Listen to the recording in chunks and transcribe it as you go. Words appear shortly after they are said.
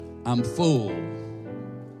I'm full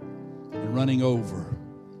and running over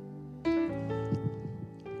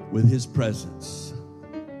with His presence.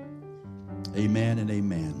 Amen and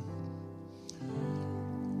amen.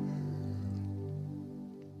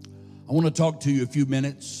 I want to talk to you a few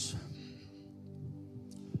minutes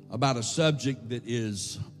about a subject that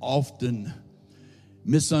is often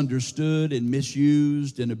misunderstood and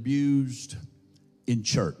misused and abused in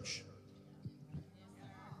church.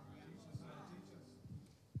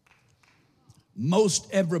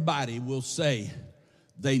 Most everybody will say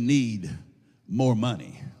they need more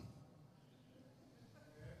money.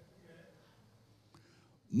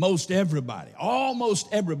 Almost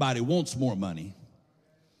everybody wants more money.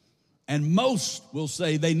 And most will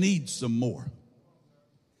say they need some more.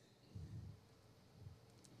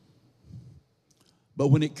 But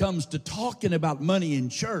when it comes to talking about money in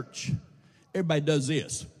church, everybody does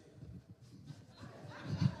this.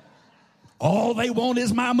 All they want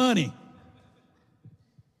is my money.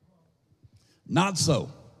 Not so.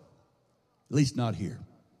 At least not here.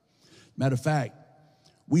 Matter of fact,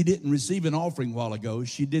 we didn't receive an offering a while ago.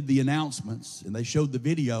 She did the announcements and they showed the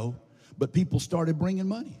video, but people started bringing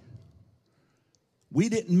money. We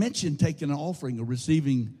didn't mention taking an offering or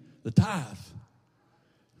receiving the tithe.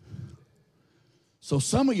 So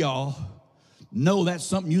some of y'all know that's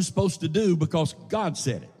something you're supposed to do because God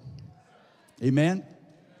said it. Amen?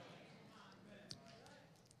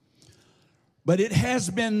 But it has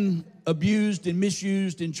been abused and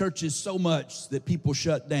misused in churches so much that people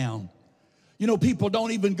shut down. You know, people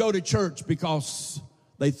don't even go to church because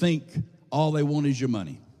they think all they want is your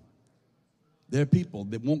money. There are people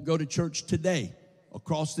that won't go to church today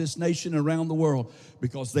across this nation and around the world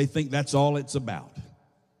because they think that's all it's about.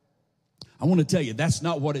 I want to tell you, that's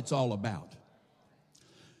not what it's all about.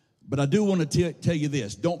 But I do want to tell you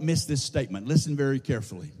this. Don't miss this statement. Listen very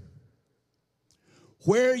carefully.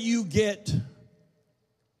 Where you get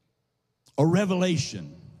a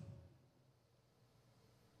revelation,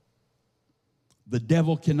 the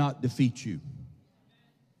devil cannot defeat you.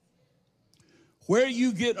 Where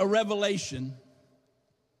you get a revelation,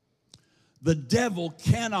 the devil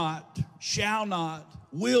cannot, shall not,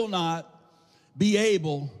 will not be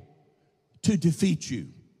able to defeat you.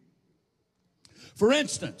 For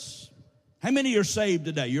instance, how many are saved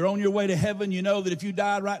today? You're on your way to heaven. You know that if you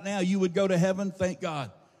died right now, you would go to heaven. Thank God.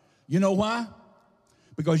 You know why?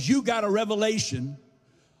 Because you got a revelation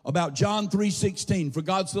about John 3:16. For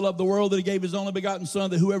God so loved the world that He gave His only begotten Son,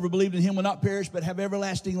 that whoever believed in Him will not perish but have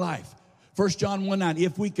everlasting life. 1 John 1:9.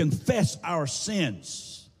 If we confess our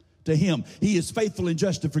sins to Him, He is faithful and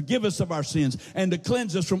just to forgive us of our sins and to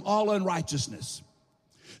cleanse us from all unrighteousness.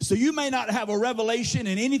 So you may not have a revelation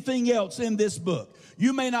in anything else in this book.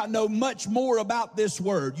 You may not know much more about this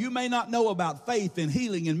word. You may not know about faith and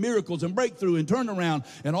healing and miracles and breakthrough and turnaround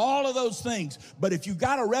and all of those things. But if you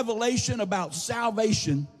got a revelation about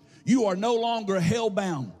salvation, you are no longer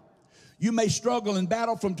hell-bound. You may struggle and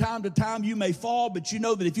battle from time to time. You may fall, but you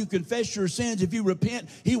know that if you confess your sins, if you repent,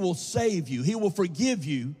 He will save you. He will forgive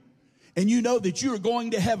you. And you know that you are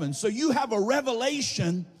going to heaven. So you have a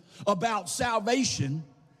revelation about salvation,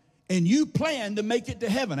 and you plan to make it to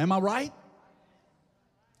heaven. Am I right?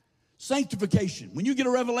 Sanctification. When you get a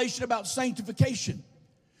revelation about sanctification,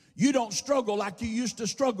 you don't struggle like you used to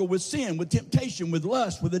struggle with sin, with temptation, with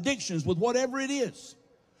lust, with addictions, with whatever it is.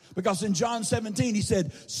 Because in John 17, He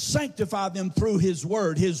said, sanctify them through His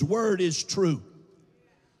word. His word is true.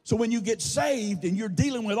 So when you get saved and you're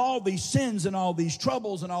dealing with all these sins and all these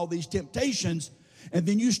troubles and all these temptations, and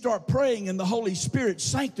then you start praying and the Holy Spirit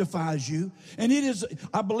sanctifies you. And it is,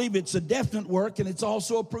 I believe it's a definite work and it's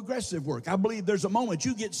also a progressive work. I believe there's a moment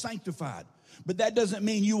you get sanctified. But that doesn't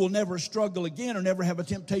mean you will never struggle again or never have a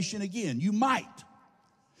temptation again. You might.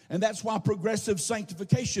 And that's why progressive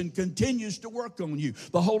sanctification continues to work on you.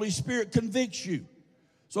 The Holy Spirit convicts you.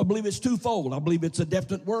 So I believe it's twofold. I believe it's a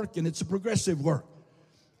definite work and it's a progressive work.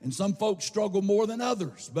 And some folks struggle more than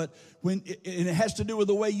others, but it has to do with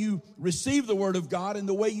the way you receive the Word of God and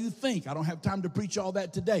the way you think. I don't have time to preach all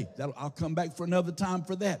that today. I'll come back for another time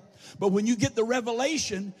for that. But when you get the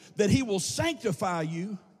revelation that He will sanctify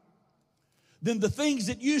you, then the things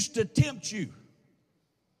that used to tempt you,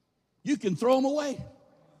 you can throw them away.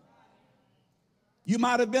 You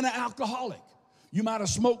might have been an alcoholic. You might have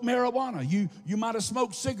smoked marijuana. You might have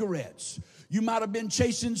smoked cigarettes. You might have been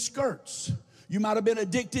chasing skirts. You might have been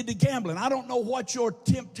addicted to gambling. I don't know what your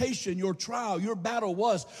temptation, your trial, your battle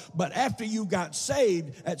was, but after you got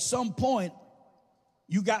saved, at some point,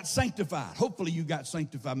 you got sanctified. Hopefully you got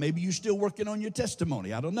sanctified. Maybe you're still working on your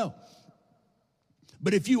testimony. I don't know.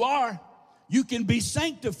 But if you are, you can be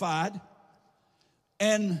sanctified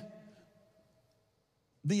and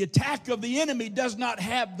the attack of the enemy does not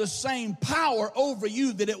have the same power over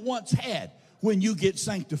you that it once had when you get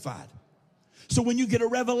sanctified. So when you get a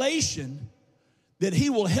revelation that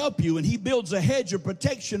he will help you and he builds a hedge of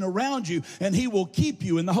protection around you and he will keep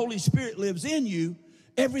you and the Holy Spirit lives in you,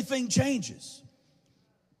 everything changes.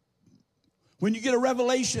 When you get a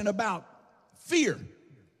revelation about fear,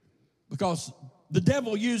 because the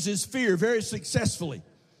devil uses fear very successfully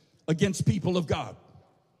against people of God.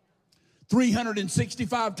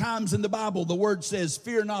 365 times in the Bible, the word says,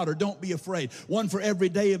 fear not or don't be afraid. One for every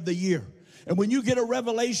day of the year. And when you get a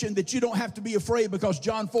revelation that you don't have to be afraid because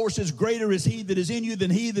John 4 says, greater is he that is in you than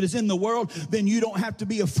he that is in the world, then you don't have to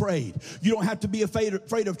be afraid. You don't have to be afraid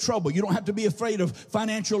of trouble. You don't have to be afraid of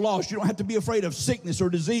financial loss. You don't have to be afraid of sickness or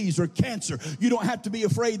disease or cancer. You don't have to be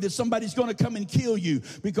afraid that somebody's going to come and kill you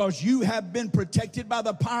because you have been protected by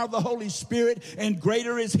the power of the Holy Spirit, and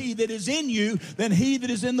greater is he that is in you than he that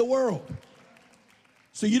is in the world.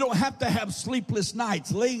 So you don't have to have sleepless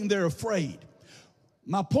nights laying there afraid.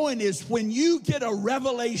 My point is, when you get a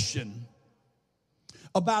revelation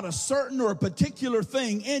about a certain or a particular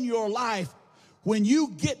thing in your life, when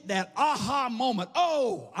you get that aha moment,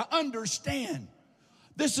 oh, I understand.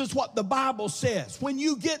 This is what the Bible says. When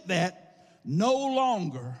you get that, no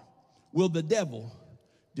longer will the devil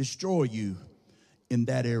destroy you in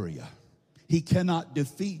that area. He cannot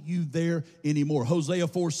defeat you there anymore. Hosea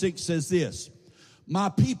 4:6 says this, my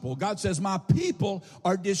people, God says, my people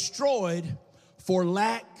are destroyed for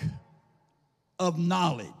lack of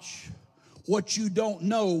knowledge. What you don't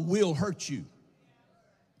know will hurt you.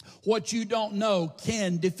 What you don't know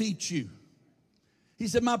can defeat you. He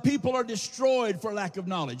said, my people are destroyed for lack of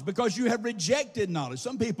knowledge because you have rejected knowledge.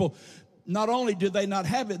 Some people, not only do they not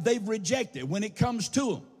have it, they've rejected when it comes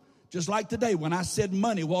to them. Just like today when I said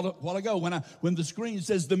money a while ago, when the screen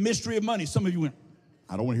says the mystery of money, some of you went,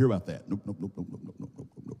 I don't want to hear about that. Nope.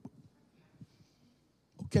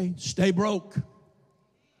 Okay, stay broke.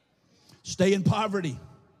 Stay in poverty.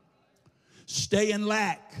 Stay in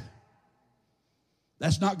lack.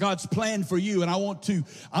 That's not God's plan for you. And I want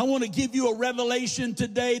to give you a revelation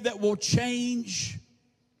today that will change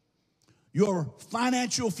your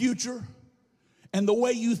financial future and the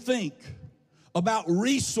way you think about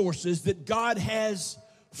resources that God has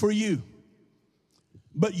for you.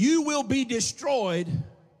 But you will be destroyed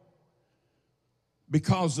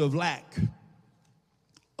because of lack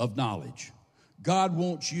of knowledge. God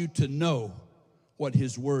wants you to know what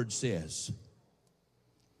his word says.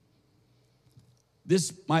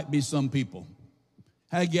 This might be some people.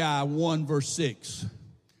 Haggai 1 verse 6.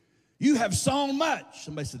 You have sown much.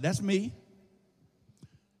 Somebody said, that's me.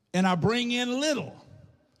 And I bring in little.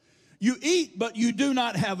 You eat, but you do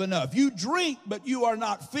not have enough. You drink, but you are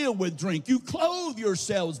not filled with drink. You clothe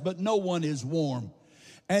yourselves, but no one is warm.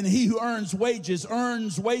 And he who earns wages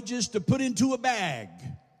to put into a bag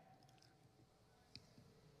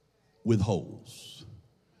with holes.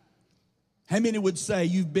 How many would say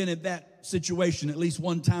you've been in that situation at least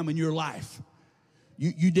one time in your life?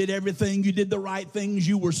 You did everything. You did the right things.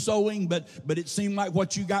 You were sowing, but it seemed like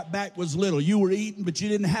what you got back was little. You were eating, but you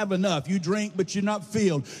didn't have enough. You drink, but you're not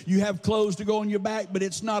filled. You have clothes to go on your back, but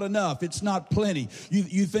it's not enough. It's not plenty.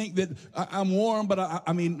 You think that I'm warm, but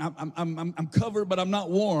I'm covered, but I'm not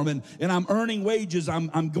warm. And I'm earning wages.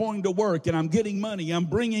 I'm going to work, and I'm getting money. I'm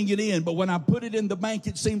bringing it in. But when I put it in the bank,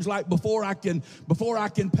 it seems like before I can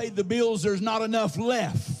pay the bills, there's not enough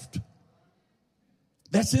left.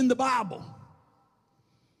 That's in the Bible.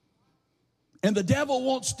 And the devil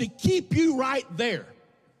wants to keep you right there.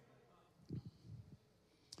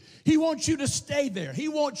 He wants you to stay there. He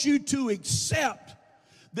wants you to accept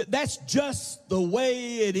that that's just the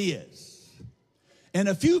way it is. And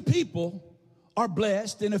a few people are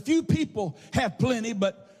blessed and a few people have plenty,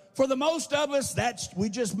 but for the most of us, we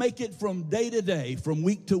just make it from day to day, from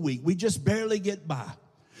week to week. We just barely get by.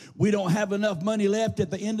 We don't have enough money left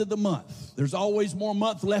at the end of the month. There's always more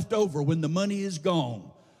month left over when the money is gone.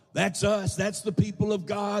 That's us. That's the people of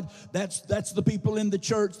God. That's the people in the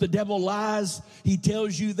church. The devil lies. He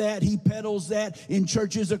tells you that. He peddles that in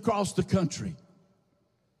churches across the country.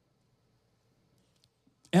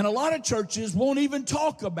 And a lot of churches won't even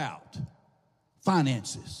talk about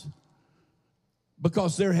finances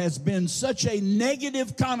because there has been such a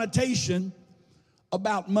negative connotation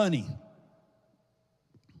about money.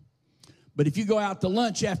 But if you go out to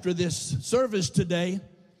lunch after this service today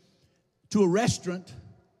to a restaurant,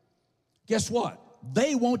 guess what?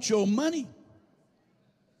 They want your money.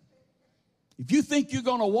 If you think you're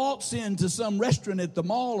going to waltz into some restaurant at the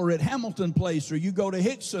mall or at Hamilton Place, or you go to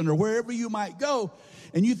Hickson or wherever you might go,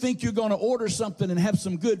 and you think you're going to order something and have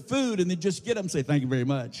some good food and then just get up and say, thank you very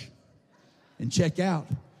much. and check out,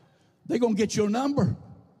 they're going to get your number.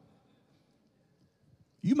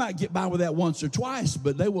 You might get by with that once or twice,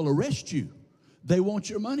 but they will arrest you. They want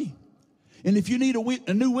your money. And if you need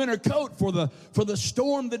a new winter coat for the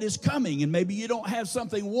storm that is coming, and maybe you don't have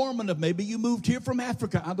something warm enough, maybe you moved here from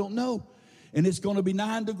Africa, I don't know, and it's going to be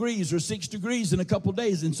 9 degrees or 6 degrees in a couple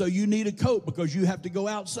days, and so you need a coat because you have to go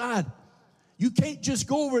outside. You can't just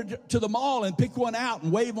go over to the mall and pick one out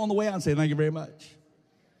and wave on the way out and say, thank you very much.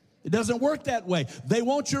 It doesn't work that way. They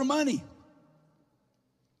want your money.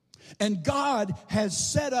 And God has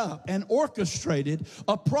set up and orchestrated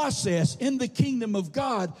a process in the kingdom of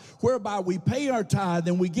God whereby we pay our tithe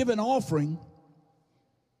and we give an offering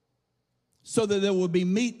so that there will be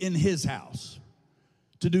meat in his house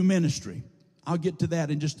to do ministry. I'll get to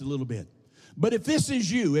that in just a little bit. But if this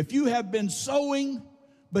is you, if you have been sowing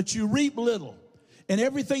but you reap little, and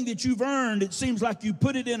everything that you've earned, it seems like you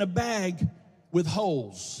put it in a bag with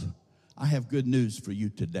holes, I have good news for you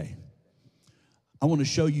today. I want to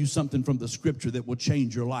show you something from the scripture that will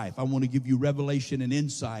change your life. I want to give you revelation and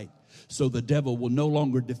insight so the devil will no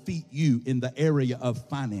longer defeat you in the area of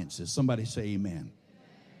finances. Somebody say amen.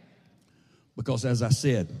 Because as I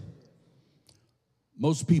said,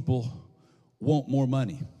 most people want more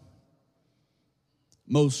money.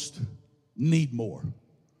 Most need more.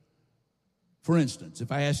 For instance,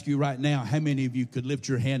 if I ask you right now, how many of you could lift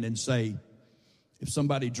your hand and say, if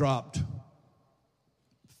somebody dropped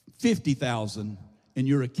 $50,000 in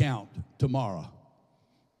your account tomorrow,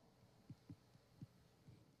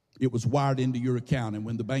 it was wired into your account, and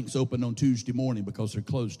when the banks open on Tuesday morning, because they're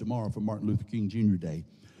closed tomorrow for Martin Luther King Jr. Day,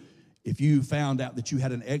 if you found out that you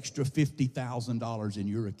had an extra $50,000 in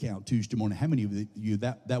your account Tuesday morning, how many of you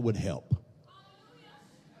that would help?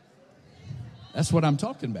 That's what I'm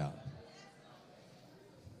talking about.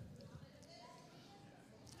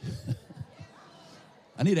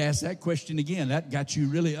 I need to ask that question again. That got you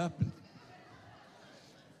really up.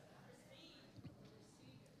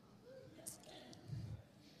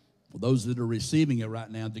 For those that are receiving it right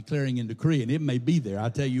now, declaring and decreeing, it may be there. I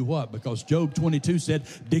tell you what, because Job 22 said,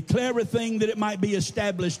 declare a thing that it might be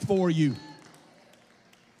established for you.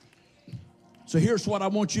 So here's what I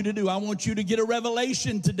want you to do. I want you to get a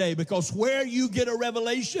revelation today, because where you get a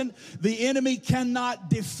revelation, the enemy cannot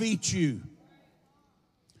defeat you.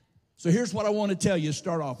 So here's what I want to tell you.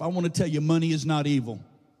 Start off. I want to tell you money is not evil.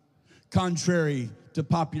 Contrary to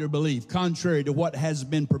popular belief, contrary to what has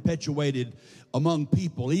been perpetuated among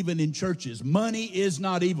people, even in churches, money is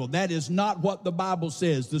not evil. That is not what the Bible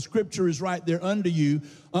says. The scripture is right there under you,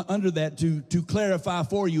 under that to clarify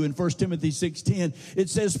for you in 1 Timothy 6:10. It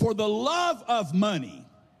says, for the love of money.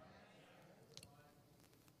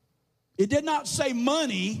 It did not say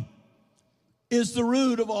money is the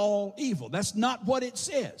root of all evil. That's not what it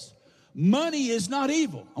says. Money is not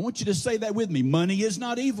evil. I want you to say that with me. Money is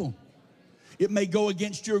not evil. It may go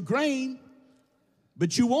against your grain,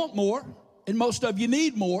 but you want more, and most of you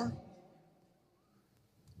need more.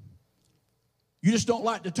 You just don't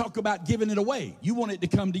like to talk about giving it away. You want it to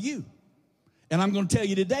come to you. And I'm going to tell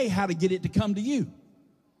you today how to get it to come to you.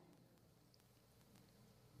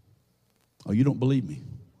 Oh, you don't believe me?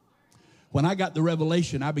 When I got the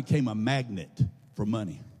revelation, I became a magnet for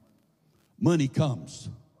money. Money comes.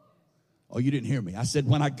 Oh, you didn't hear me. I said,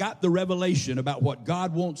 when I got the revelation about what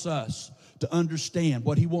God wants us to understand,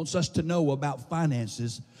 what he wants us to know about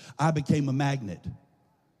finances, I became a magnet.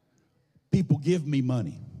 People give me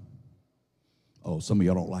money. Oh, some of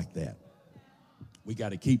y'all don't like that. We got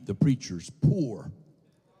to keep the preachers poor.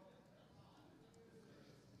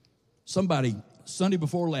 Somebody, Sunday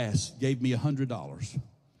before last, gave me $100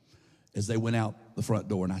 as they went out the front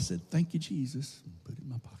door, and I said, thank you, Jesus, and put it in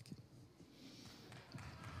my pocket.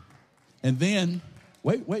 And then,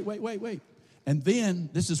 wait. And then,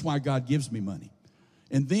 this is why God gives me money.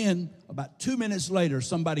 And then, about 2 minutes later,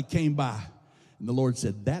 somebody came by, and the Lord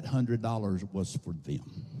said, that $100 was for them.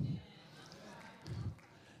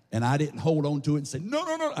 And I didn't hold on to it and say,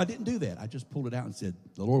 no, I didn't do that. I just pulled it out and said,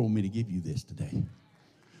 the Lord wanted me to give you this today.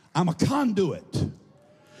 I'm a conduit.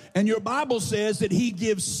 And your Bible says that he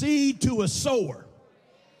gives seed to a sower.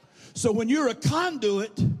 So when you're a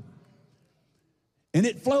conduit, and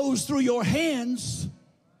it flows through your hands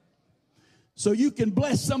so you can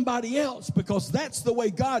bless somebody else, because that's the way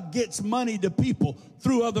God gets money to people,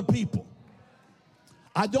 through other people.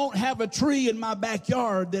 I don't have a tree in my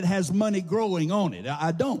backyard that has money growing on it.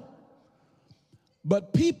 I don't.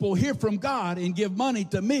 But people hear from God and give money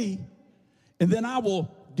to me, and then I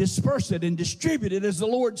will disperse it and distribute it as the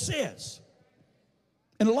Lord says.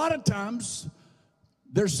 And a lot of times,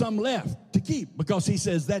 there's some left to keep, because he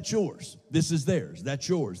says, that's yours. This is theirs. That's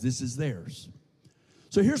yours. This is theirs.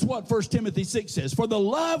 So here's what 1 Timothy 6 says. For the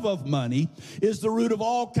love of money is the root of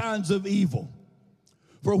all kinds of evil,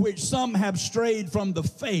 for which some have strayed from the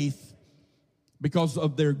faith because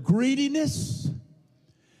of their greediness,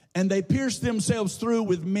 and they pierce themselves through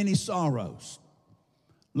with many sorrows.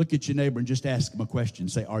 Look at your neighbor and just ask him a question.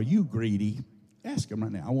 Say, are you greedy? Ask him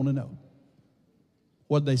right now. I want to know.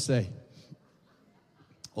 What'd they say?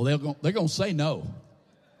 Well, they're going to say no.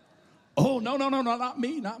 Oh, no, not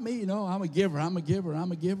me. No, I'm a giver.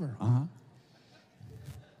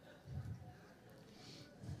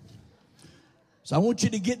 So I want you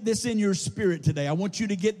to get this in your spirit today. I want you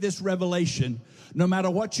to get this revelation. No matter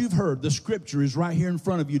what you've heard, the scripture is right here in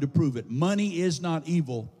front of you to prove it. Money is not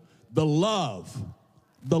evil. The love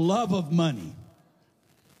of money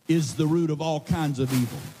is the root of all kinds of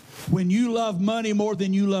evil. When you love money more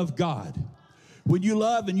than you love God, when you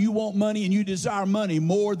love and you want money and you desire money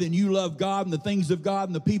more than you love God and the things of God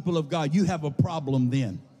and the people of God, you have a problem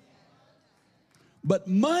then. But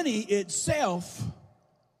money itself,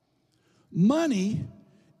 money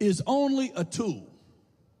is only a tool.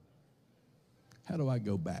 How do I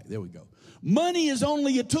go back? There we go. Money is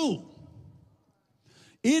only a tool.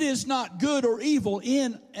 It is not good or evil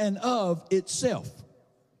in and of itself.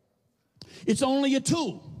 It's only a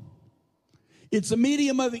tool. It's a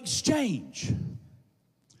medium of exchange.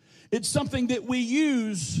 It's something that we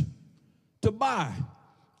use to buy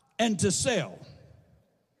and to sell.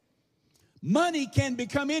 Money can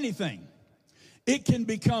become anything. It can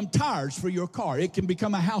become tires for your car. It can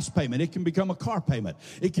become a house payment. It can become a car payment.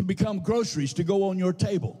 It can become groceries to go on your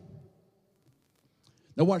table.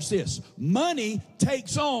 Now watch this. Money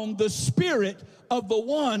takes on the spirit of the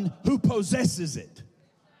one who possesses it.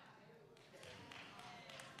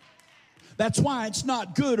 That's why it's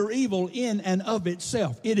not good or evil in and of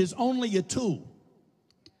itself. It is only a tool.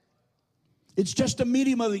 It's just a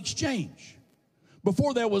medium of exchange.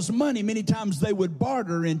 Before there was money, many times they would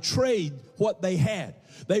barter and trade what they had.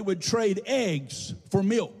 They would trade eggs for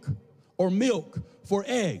milk or milk for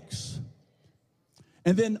eggs.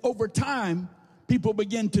 And then over time, people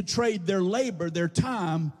begin to trade their labor, their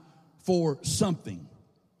time for something,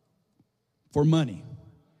 for money.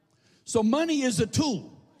 So money is a tool.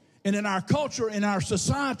 And in our culture, in our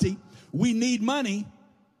society, we need money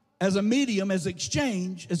as a medium, as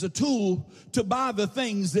exchange, as a tool to buy the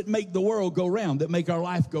things that make the world go round, that make our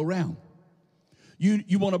life go round.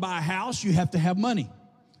 You want to buy a house, you have to have money.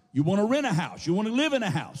 You want to rent a house, you want to live in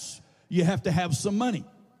a house, you have to have some money.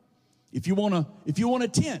 If you want a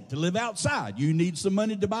tent to live outside, you need some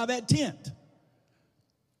money to buy that tent.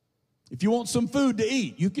 If you want some food to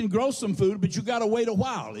eat, you can grow some food, but you got to wait a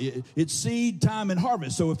while. It's seed time and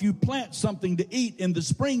harvest. So if you plant something to eat in the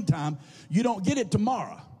springtime, you don't get it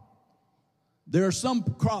tomorrow. There are some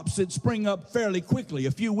crops that spring up fairly quickly,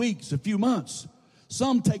 a few weeks, a few months.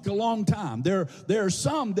 Some take a long time. There are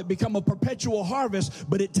some that become a perpetual harvest,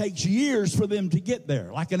 but it takes years for them to get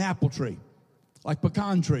there, like an apple tree, like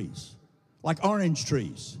pecan trees, like orange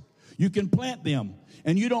trees. You can plant them,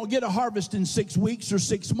 and you don't get a harvest in 6 weeks or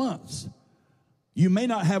 6 months. You may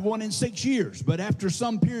not have one in 6 years, but after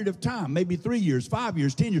some period of time, maybe 3 years, 5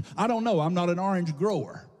 years, 10 years, I don't know. I'm not an orange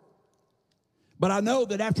grower. But I know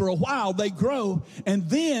that after a while, they grow, and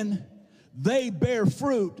then they bear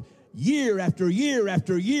fruit year after year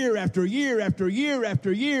after year after year after year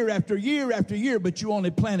after year after year after year, but you only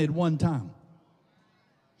planted one time.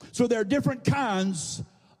 So there are different kinds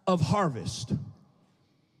of harvest.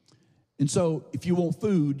 And so if you want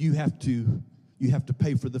food, you have to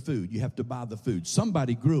pay for the food. You have to buy the food.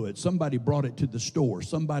 Somebody grew it. Somebody brought it to the store.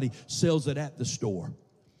 Somebody sells it at the store.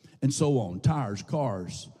 And so on. Tires,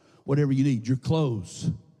 cars, whatever you need, your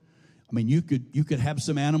clothes. I mean, you could have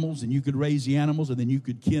some animals, and you could raise the animals, and then you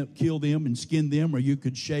could kill them and skin them, or you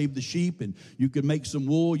could shave the sheep, and you could make some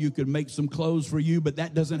wool, you could make some clothes for you, but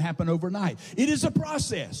that doesn't happen overnight. It is a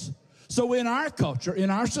process. So in our culture,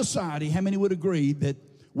 in our society, how many would agree that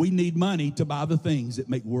we need money to buy the things that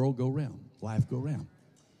make the world go round, life go round?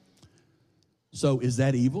 So is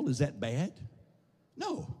that evil? Is that bad?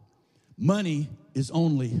 No. Money is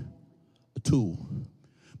only a tool.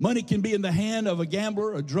 Money can be in the hand of a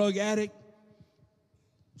gambler, a drug addict,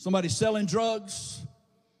 somebody selling drugs,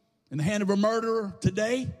 in the hand of a murderer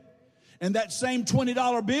today. And that same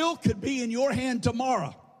 $20 bill could be in your hand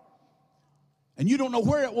tomorrow. And you don't know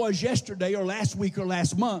where it was yesterday or last week or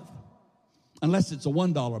last month, unless it's a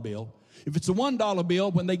 $1 bill. If it's a $1 bill,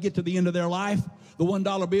 when they get to the end of their life, the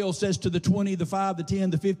 $1 bill says to the 20, the 5, the 10,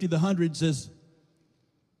 the 50, the 100, says,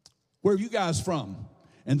 where are you guys from?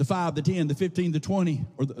 And the 5, the 10, the 15, the 20,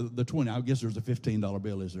 or the 20, I guess there's a $15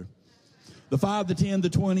 bill, is there? The 5, the 10,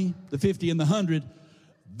 the 20, the 50, and the 100,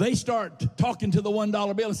 They start talking to the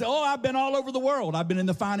 $1 bill and say, oh, I've been all over the world. I've been in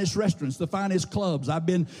the finest restaurants, the finest clubs. I've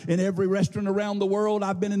been in every restaurant around the world.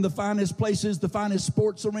 I've been in the finest places, the finest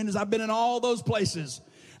sports arenas. I've been in all those places.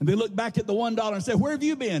 And they look back at the $1 and say, where have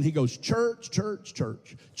you been? He goes, church, church,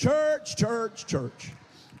 church, church, church, church.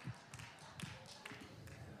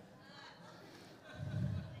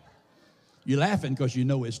 You're laughing because you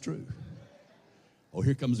know it's true. Oh,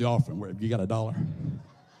 here comes the offering. Where you got $1?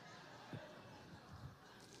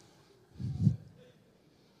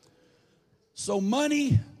 So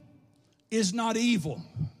money is not evil.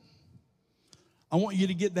 I want you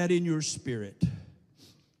to get that in your spirit.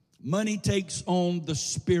 Money takes on the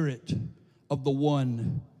spirit of the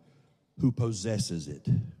one who possesses it.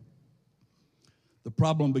 The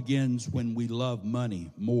problem begins when we love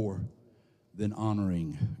money more than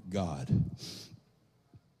honoring God.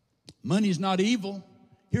 Money is not evil.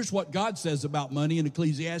 Here's what God says about money in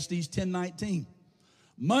Ecclesiastes 10:19.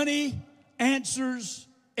 Money answers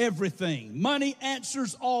everything. Money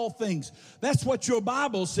answers all things. That's what your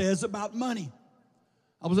Bible says about money.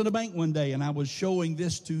 I was in a bank one day and I was showing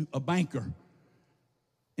this to a banker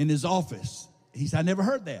in his office. He said, I never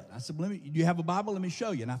heard that. I said, do you have a Bible? Let me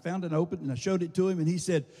show you. And I found it open and I showed it to him. And he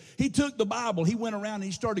said, he took the Bible. He went around and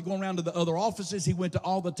he started going around to the other offices. He went to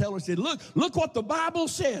all the tellers. He said, look what the Bible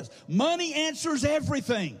says. Money answers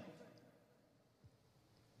everything.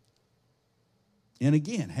 And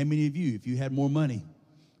again, how many of you, if you had more money,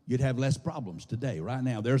 you'd have less problems today? Right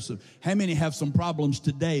now, how many have some problems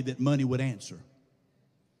today that money would answer?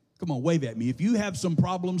 Come on, wave at me. If you have some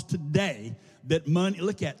problems today that money,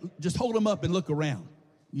 just hold them up and look around.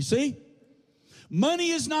 You see?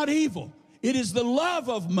 Money is not evil. It is the love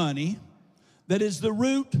of money that is the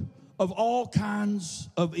root of all kinds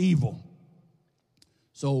of evil.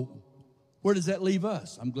 So, where does that leave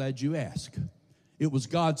us? I'm glad you asked. It was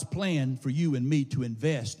God's plan for you and me to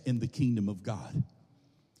invest in the kingdom of God.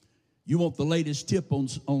 You want the latest tip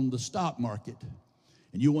on the stock market,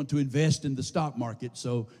 and you want to invest in the stock market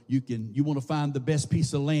so you want to find the best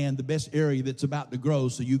piece of land, the best area that's about to grow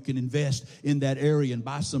so you can invest in that area and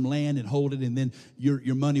buy some land and hold it, and then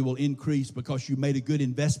your money will increase because you made a good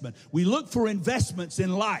investment. We look for investments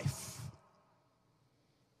in life.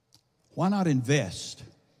 Why not invest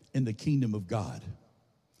in the kingdom of God?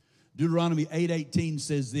 Deuteronomy 8:18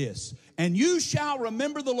 says this, and you shall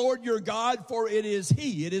remember the Lord your God, for it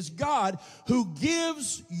is God who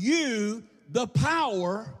gives you the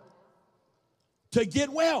power to get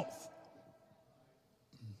wealth.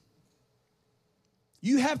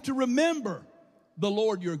 You have to remember the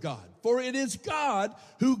Lord your God, for it is God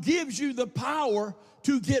who gives you the power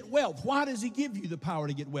to get wealth. Why does he give you the power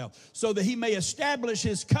to get wealth? So that he may establish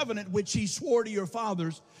his covenant, which he swore to your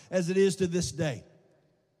fathers, as it is to this day.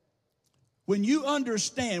 When you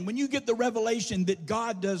understand, when you get the revelation that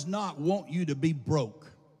God does not want you to be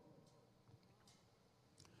broke.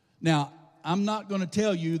 Now, I'm not going to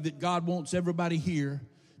tell you that God wants everybody here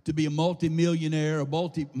to be a multimillionaire, a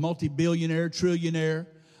multi-billionaire, trillionaire.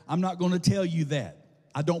 I'm not going to tell you that.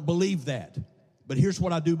 I don't believe that. But here's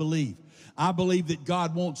what I do believe. I believe that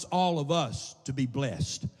God wants all of us to be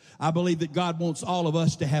blessed. I believe that God wants all of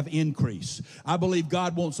us to have increase. I believe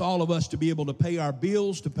God wants all of us to be able to pay our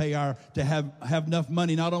bills, to have enough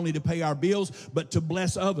money not only to pay our bills, but to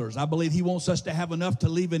bless others. I believe he wants us to have enough to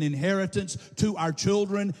leave an inheritance to our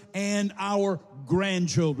children and our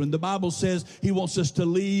grandchildren. The Bible says he wants us to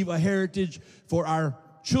leave a heritage for our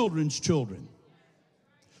children's children.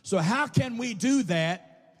 So how can we do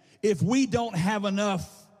that if we don't have enough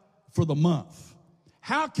for the month?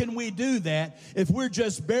 How can we do that if we're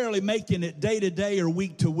just barely making it day to day or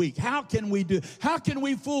week to week? How can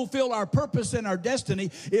we fulfill our purpose and our destiny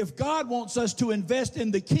if God wants us to invest in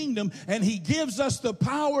the kingdom and he gives us the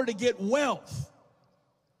power to get wealth?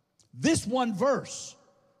 This one verse,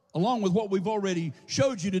 along with what we've already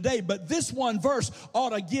showed you today, but this one verse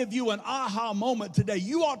ought to give you an aha moment today.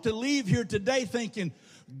 You ought to leave here today thinking,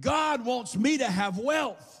 God wants me to have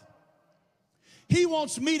wealth. He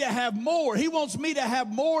wants me to have more. He wants me to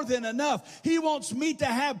have more than enough. He wants me to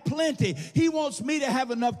have plenty. He wants me to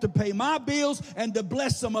have enough to pay my bills and to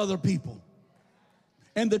bless some other people.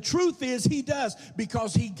 And the truth is he does,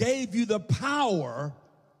 because he gave you the power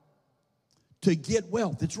to get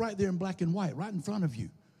wealth. It's right there in black and white, right in front of you.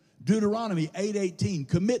 Deuteronomy 8:18.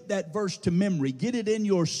 Commit that verse to memory. Get it in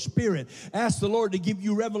your spirit. Ask the Lord to give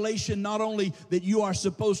you revelation, not only that you are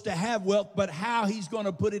supposed to have wealth, but how he's going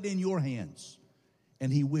to put it in your hands.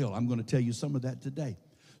 And he will. I'm going to tell you some of that today.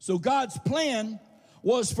 So God's plan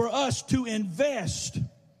was for us to invest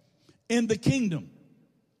in the kingdom.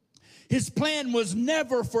 His plan was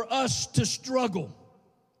never for us to struggle.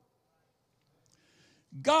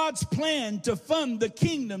 God's plan to fund the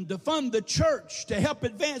kingdom, to fund the church, to help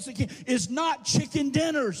advance the kingdom is not chicken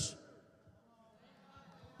dinners.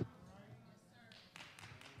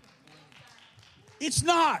 It's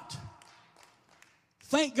not.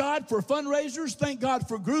 Thank God for fundraisers. Thank God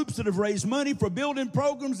for groups that have raised money for building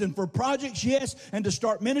programs and for projects, yes, and to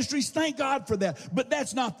start ministries. Thank God for that. But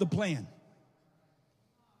that's not the plan.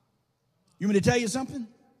 You want me to tell you something?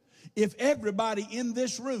 If everybody in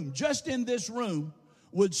this room, just in this room,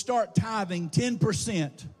 would start tithing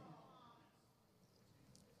 10%,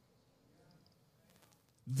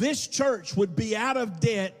 this church would be out of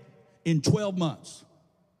debt in 12 months.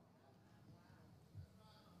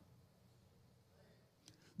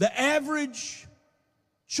 The average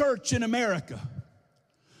church in America,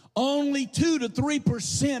 only 2 to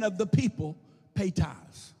 3% of the people pay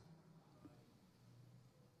tithes.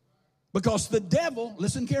 Because the devil,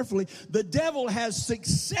 listen carefully, the devil has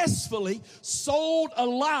successfully sold a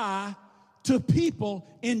lie to people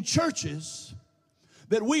in churches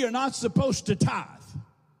that we are not supposed to tithe,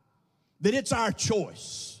 that it's our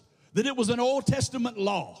choice, that it was an Old Testament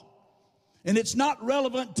law, and it's not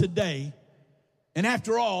relevant today. And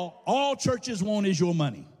after all churches want is your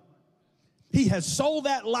money. He has sold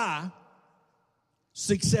that lie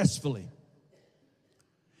successfully.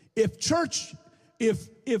 If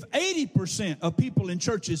 80% of people in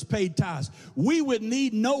churches paid tithes, we would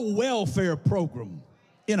need no welfare program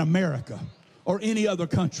in America or any other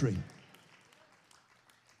country.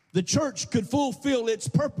 The church could fulfill its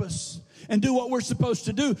purpose and do what we're supposed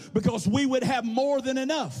to do because we would have more than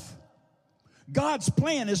enough. God's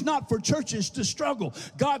plan is not for churches to struggle.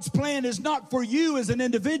 God's plan is not for you as an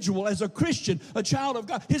individual, as a Christian, a child of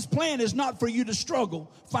God. His plan is not for you to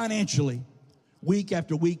struggle financially week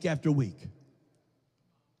after week after week.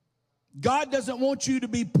 God doesn't want you to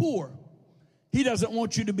be poor. He doesn't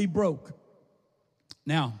want you to be broke.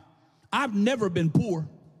 Now, I've never been poor.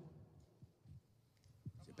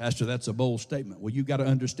 Pastor, that's a bold statement. Well, you got to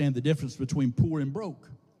understand the difference between poor and broke.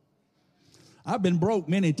 I've been broke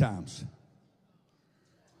many times.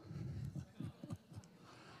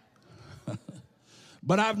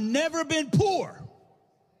 But I've never been poor.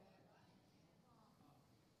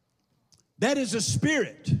 That is a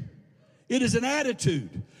spirit. It is an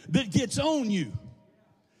attitude that gets on you.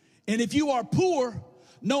 And if you are poor,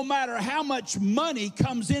 no matter how much money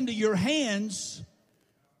comes into your hands,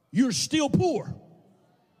 you're still poor.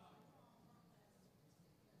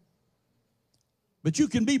 But you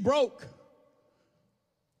can be broke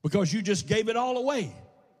because you just gave it all away.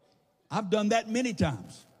 I've done that many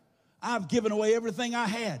times. I've given away everything I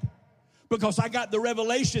had because I got the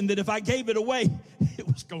revelation that if I gave it away, it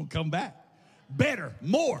was going to come back. Better,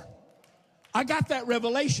 more. I got that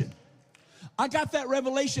revelation. I got that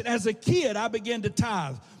revelation as a kid. I began to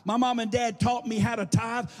tithe. My mom and dad taught me how to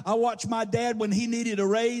tithe. I watched my dad when he needed a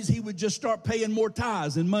raise, he would just start paying more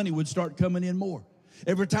tithes and money would start coming in more.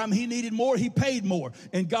 Every time he needed more, he paid more.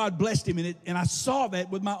 And God blessed him in it. And I saw that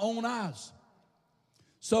with my own eyes.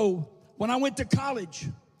 So when I went to college,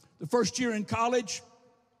 the first year in college,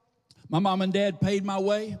 my mom and dad paid my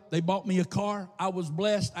way. They bought me a car. I was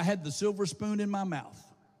blessed. I had the silver spoon in my mouth.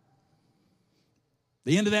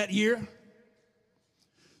 The end of that year,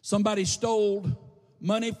 somebody stole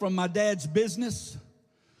money from my dad's business,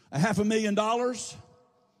 $500,000.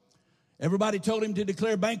 Everybody told him to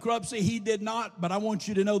declare bankruptcy. He did not, but I want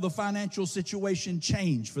you to know the financial situation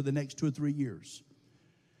changed for the next 2 or 3 years.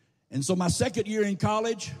 And so my second year in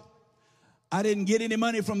college, I didn't get any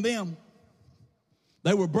money from them.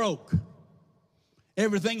 They were broke.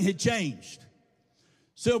 Everything had changed.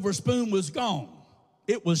 Silver spoon was gone.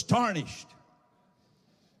 It was tarnished.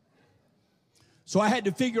 So I had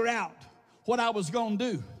to figure out what I was going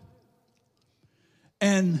to do.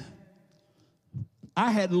 And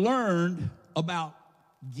I had learned about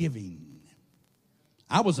giving.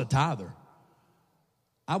 I was a tither.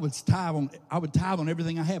 I would tithe on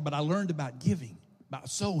everything I had, but I learned about giving, about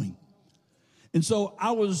sowing. And so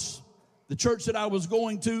the church that I was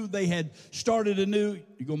going to, they had started this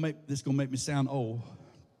is going to make me sound old.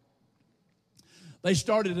 They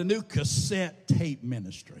started a new cassette tape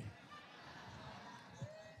ministry.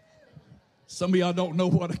 Some of y'all don't know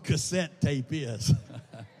what a cassette tape is.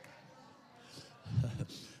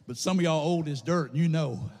 But some of y'all old as dirt, you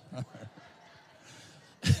know.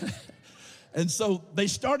 And so they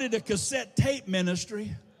started a cassette tape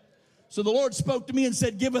ministry. So the Lord spoke to me and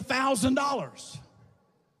said, give $1,000.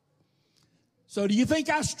 So do you think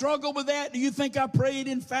I struggled with that? Do you think I prayed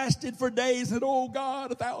and fasted for days and, oh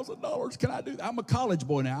God, $1,000, can I do that? I'm a college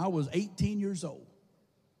boy now. I was 18 years old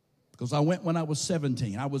because I went when I was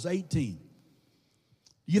 17. I was 18.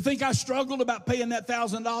 You think I struggled about paying that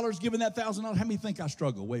 $1,000, giving that $1,000? How many think I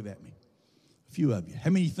struggled? Wave at me. A few of you. How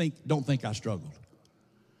many don't think I struggled?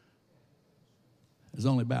 There's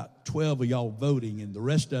only about 12 of y'all voting, and the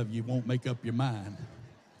rest of you won't make up your mind.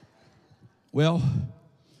 Well,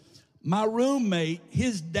 my roommate,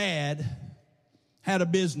 his dad had a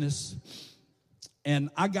business, and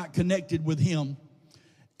I got connected with him,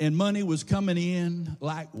 and money was coming in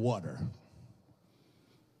like water.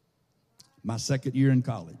 My second year in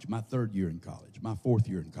college, my third year in college, my fourth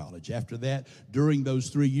year in college. After that, during those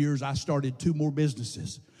 3 years, I started 2 more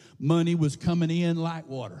businesses. Money was coming in like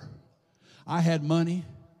water. I had money.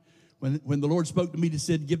 When the Lord spoke to me and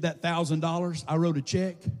said, give that $1,000, I wrote a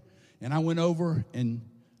check, and I went over and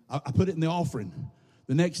I put it in the offering.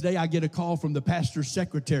 The next day, I get a call from the pastor's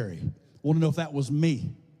secretary. Want to know if that was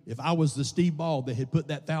me, if I was the Steve Ball that had put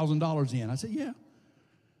that $1,000 in. I said, yeah.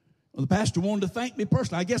 Well, the pastor wanted to thank me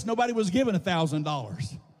personally. I guess nobody was giving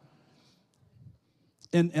 $1,000.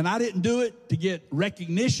 And I didn't do it to get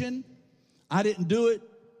recognition. I didn't do it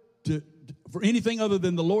for anything other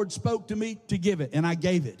than the Lord spoke to me to give it, and I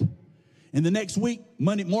gave it. And the next week,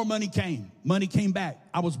 more money came. Money came back.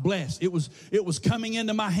 I was blessed. It was coming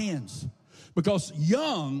into my hands. Because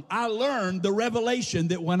young, I learned the revelation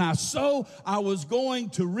that when I sow, I was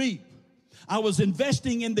going to reap. I was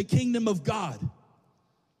investing in the kingdom of God.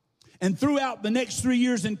 And throughout the next 3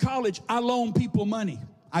 years in college, I loaned people money.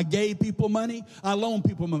 I gave people money. I loaned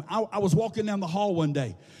people money. I was walking down the hall one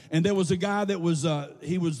day, and there was a guy that was,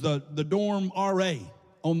 he was the dorm RA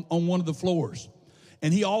on one of the floors.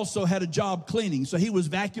 And he also had a job cleaning. So he was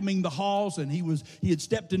vacuuming the halls, and he had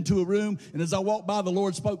stepped into a room. And as I walked by, the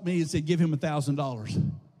Lord spoke to me and said, give him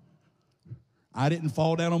 $1,000. I didn't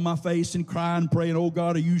fall down on my face and cry and pray, and oh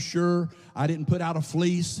God, are you sure? I didn't put out a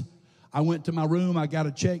fleece. I went to my room. I got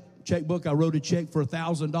a checkbook. I wrote a check for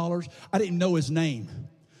 $1,000. I didn't know his name.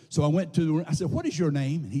 So I went to the room. I said, what is your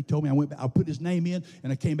name? And he told me. I went back. I put his name in,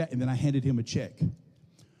 and I came back, and then I handed him a check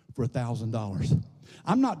for $1,000.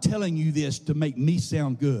 I'm not telling you this to make me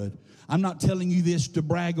sound good. I'm not telling you this to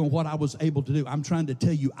brag on what I was able to do. I'm trying to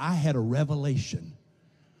tell you I had a revelation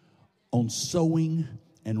on sowing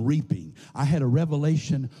and reaping. I had a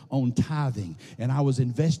revelation on tithing, and I was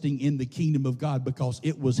investing in the kingdom of God because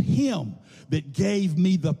it was Him that gave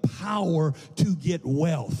me the power to get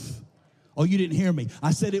wealth. Oh, you didn't hear me.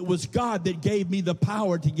 I said it was God that gave me the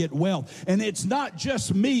power to get wealth. And it's not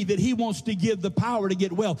just me that He wants to give the power to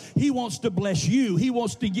get wealth. He wants to bless you.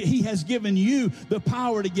 He has given you the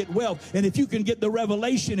power to get wealth. And if you can get the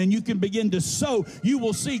revelation and you can begin to sow, you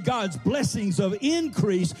will see God's blessings of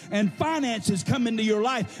increase and finances come into your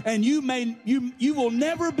life. And you will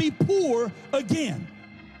never be poor again.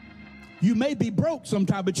 You may be broke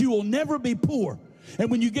sometime, but you will never be poor. And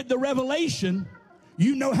when you get the revelation,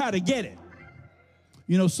 you know how to get it.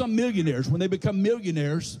 You know, some millionaires, when they become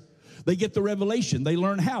millionaires, they get the revelation. They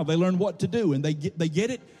learn how. They learn what to do. And they get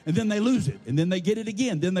it, and then they lose it. And then they get it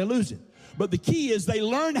again, then they lose it. But the key is they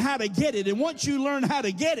learn how to get it. And once you learn how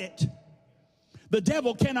to get it, the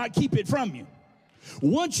devil cannot keep it from you.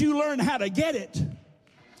 Once you learn how to get it,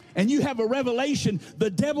 and you have a revelation, the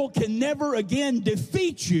devil can never again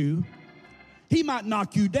defeat you. He might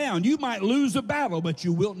knock you down. You might lose a battle, but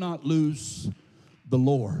you will not lose the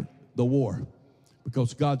war.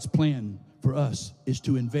 Because God's plan for us is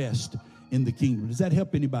to invest in the kingdom. Does that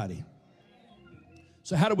help anybody?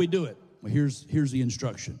 So how do we do it? Well, here's the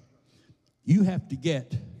instruction. You have to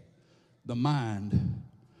get the mind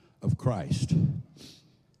of Christ.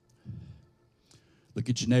 Look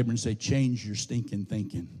at your neighbor and say, change your stinking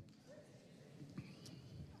thinking.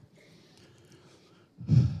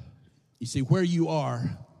 You see, where you are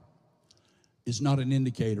is not an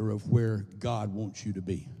indicator of where God wants you to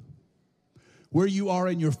be. Where you are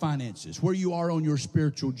in your finances, where you are on your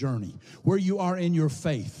spiritual journey, where you are in your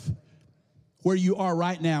faith, where you are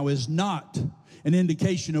right now is not an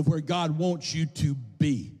indication of where God wants you to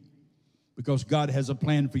be, because God has a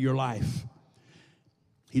plan for your life.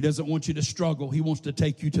 He doesn't want you to struggle. He wants to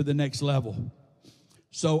take you to the next level.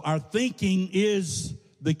 So our thinking is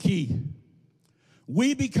the key.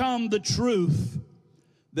 We become the truth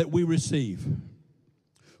that we receive.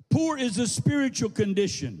 Poor is a spiritual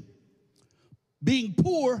condition. Being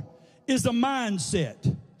poor is a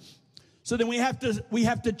mindset. So then we have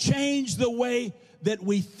to change the way that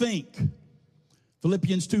we think.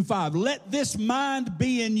 Philippians 2:5. Let this mind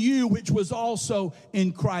be in you, which was also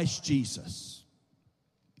in Christ Jesus.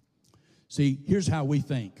 See, here's how we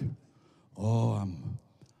think. Oh,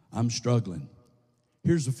 I'm struggling.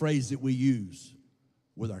 Here's the phrase that we use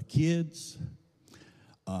with our kids.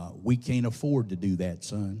 We can't afford to do that,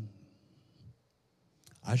 son.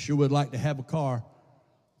 I sure would like to have a car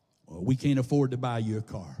Or we can't afford to buy you a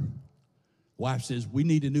car. Wife says, we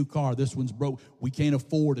need a new car. This one's broke. We can't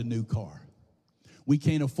afford a new car. We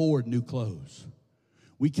can't afford new clothes.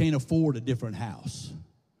 We can't afford a different house.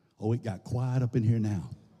 Oh, it got quiet up in here now.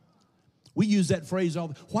 We use that phrase all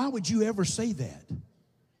the time. Why would you ever say that?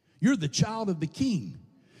 You're the child of the King.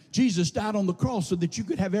 Jesus died on the cross so that you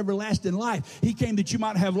could have everlasting life. He came that you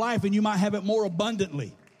might have life and you might have it more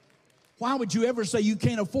abundantly. Why would you ever say you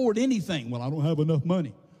can't afford anything? Well, I don't have enough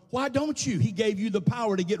money. Why don't you? He gave you the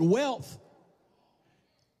power to get wealth.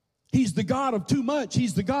 He's the God of too much.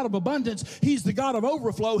 He's the God of abundance. He's the God of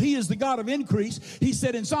overflow. He is the God of increase. He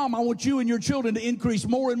said in Psalm, I want you and your children to increase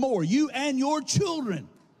more and more. You and your children.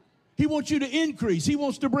 He wants you to increase. He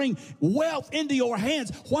wants to bring wealth into your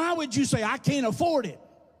hands. Why would you say, I can't afford it?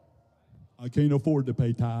 I can't afford to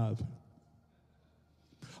pay tithe.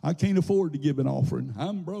 I can't afford to give an offering.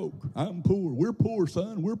 I'm broke. I'm poor. We're poor,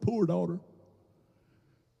 son. We're poor, daughter.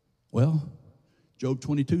 Well, Job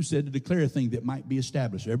 22 said to declare a thing that might be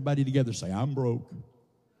established. Everybody together say, I'm broke.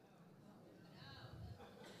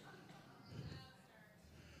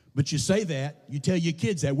 But you say that, you tell your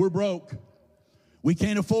kids that, we're broke. We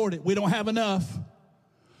can't afford it. We don't have enough.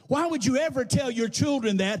 Why would you ever tell your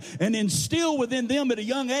children that and instill within them at a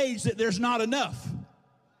young age that there's not enough?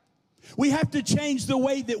 We have to change the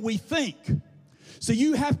way that we think. So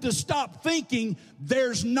you have to stop thinking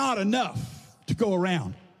there's not enough to go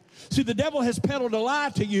around. See, the devil has peddled a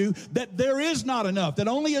lie to you that there is not enough, that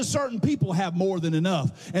only a certain people have more than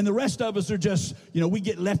enough. And the rest of us are just, we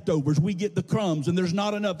get leftovers, we get the crumbs, and there's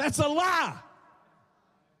not enough. That's a lie.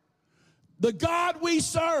 The God we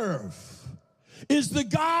serve is the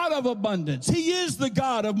God of abundance. He is the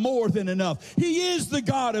God of more than enough. He is the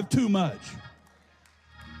God of too much.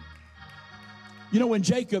 When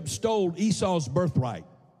Jacob stole Esau's birthright,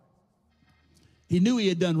 he knew he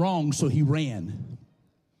had done wrong, so he ran.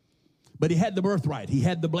 But he had the birthright. He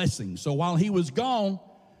had the blessing. So while he was gone,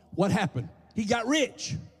 what happened? He got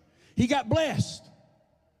rich. He got blessed.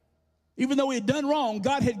 Even though he had done wrong,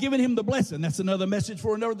 God had given him the blessing. That's another message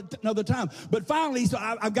for another time. But finally, so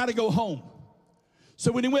I've got to go home.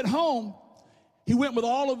 So when he went home, he went with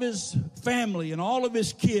all of his family and all of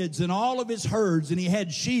his kids and all of his herds. And he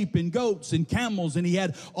had sheep and goats and camels. And he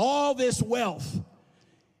had all this wealth.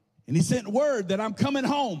 And he sent word that I'm coming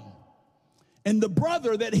home. And the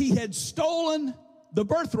brother that he had stolen the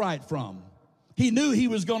birthright from, he knew he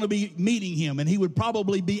was going to be meeting him, and he would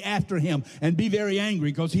probably be after him and be very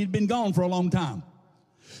angry because he'd been gone for a long time.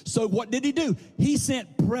 So what did he do? He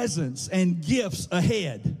sent presents and gifts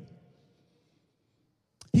ahead.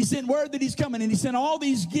 He sent word that he's coming, and he sent all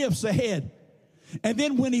these gifts ahead. And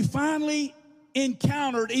then when he finally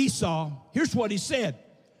encountered Esau, here's what he said.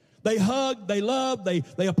 They hugged, they loved,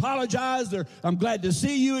 they apologized. I'm glad to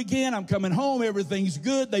see you again. I'm coming home. Everything's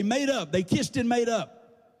good. They made up. They kissed and made up.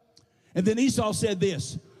 And then Esau said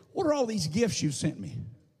this, what are all these gifts you sent me?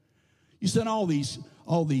 You sent all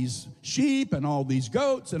these sheep and all these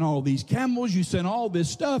goats and all these camels. You sent all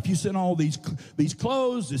this stuff. You sent all these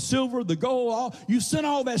clothes, the silver, the gold. You sent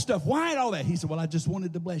all that stuff. Why all that? He said, well, I just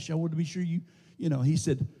wanted to bless you. I wanted to be sure he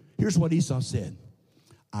said, here's what Esau said.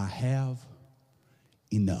 I have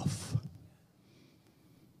enough.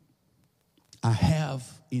 I have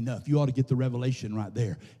enough. You ought to get the revelation right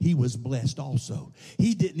there. He was blessed also.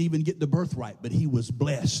 He didn't even get the birthright, but he was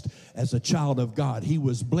blessed as a child of God. He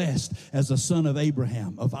was blessed as a son of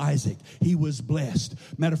Abraham, of Isaac. He was blessed.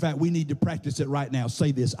 Matter of fact, we need to practice it right now.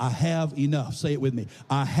 Say this, I have enough. Say it with me.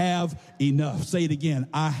 I have enough. Say it again.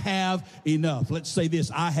 I have enough. Let's say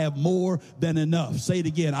this. I have more than enough. Say it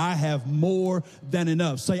again. I have more than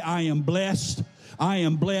enough. Say, I am blessed. I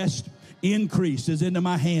am blessed. Increase is into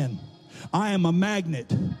my hand. I am a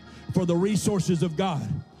magnet for the resources of God.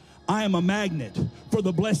 I am a magnet for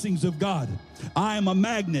the blessings of God. I am a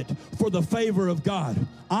magnet for the favor of God.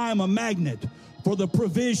 I am a magnet for the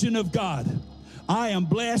provision of God. I am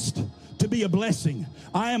blessed to be a blessing.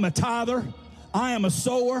 I am a tither. I am a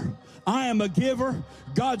sower. I am a giver.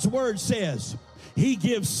 God's word says he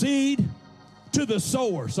gives seed to the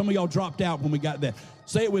sower. Some of y'all dropped out when we got that.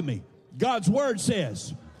 Say it with me. God's word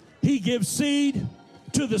says he gives seed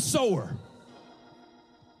to the sower.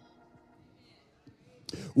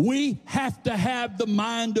 We have to have the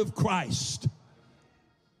mind of Christ.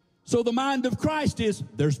 So the mind of Christ is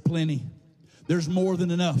there's plenty. There's more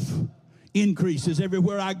than enough. Increases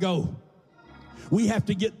everywhere I go. We have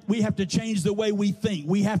to change the way we think.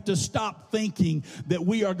 We have to stop thinking that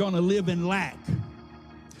we are going to live in lack.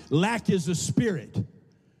 Lack is a spirit.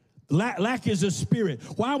 Lack is a spirit.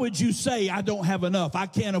 Why would you say, I don't have enough? I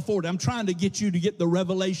can't afford it. I'm trying to get you to get the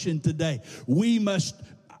revelation today.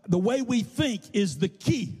 The way we think is the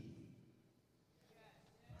key.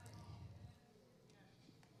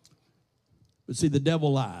 But see, the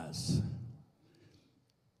devil lies.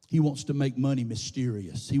 He wants to make money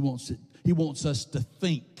mysterious. He wants us to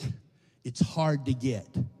think it's hard to get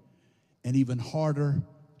and even harder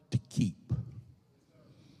to keep.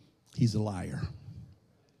 He's a liar.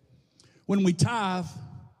 When we tithe,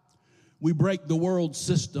 we break the world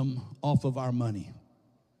system off of our money.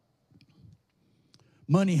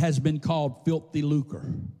 Money has been called filthy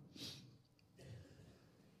lucre.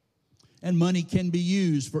 And money can be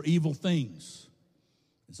used for evil things.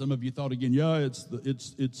 And some of you thought again, yeah,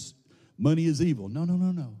 it's money is evil. No.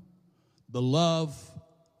 The love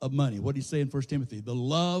of money. What do you say in 1 Timothy? The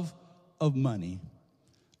love of money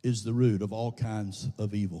is the root of all kinds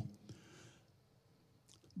of evil.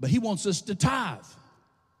 But he wants us to tithe.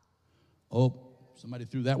 Oh, somebody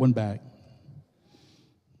threw that one back.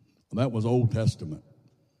 That was Old Testament.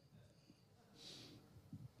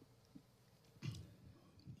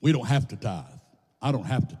 We don't have to tithe. I don't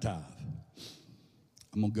have to tithe.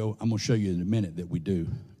 I'm going to show you in a minute that we do.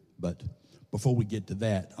 But before we get to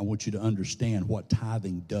that, I want you to understand what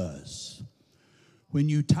tithing does. When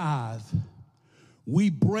you tithe, we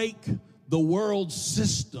break the world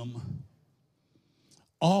system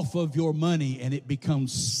off of your money and it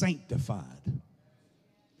becomes sanctified.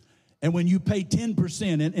 And when you pay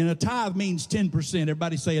 10%, and a tithe means 10%,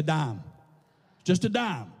 everybody say a dime. Just a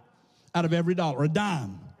dime out of every dollar, a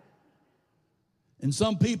dime. And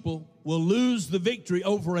some people will lose the victory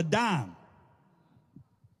over a dime.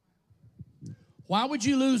 Why would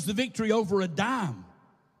you lose the victory over a dime?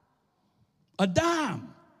 A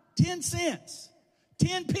dime, 10 cents,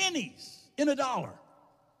 10 pennies in a dollar.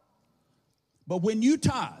 But when you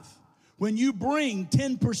tithe, when you bring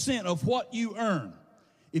 10% of what you earn,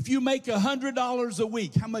 if you make $100 a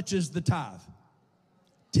week, how much is the tithe?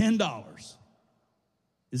 $10.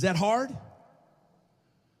 Is that hard?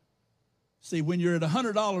 See, when you're at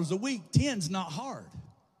 $100 a week, 10's not hard.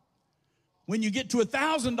 When you get to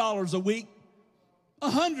 $1,000 a week,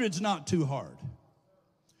 100's not too hard.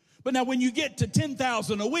 But now when you get to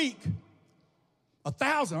 $10,000 a week,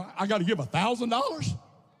 1,000, I got to give $1,000?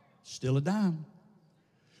 Still a dime.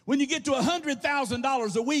 When you get to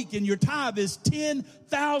 $100,000 a week and your tithe is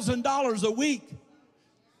 $10,000 a week,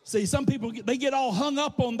 see, some people, they get all hung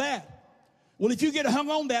up on that. Well, if you get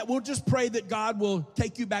hung on that, we'll just pray that God will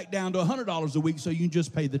take you back down to $100 a week so you can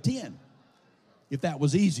just pay the 10, if that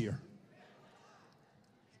was easier.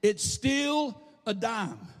 It's still a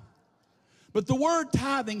dime. But the word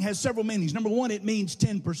tithing has several meanings. Number one, it means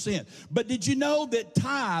 10%. But did you know that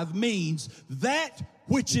tithe means that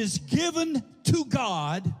which is given to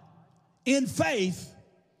God in faith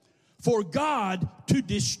for God to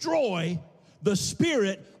destroy the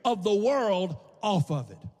spirit of the world off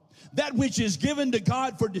of it? That which is given to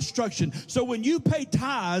God for destruction. So when you pay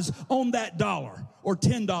tithes on that dollar or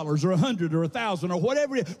 $10 or $100 or $1,000 or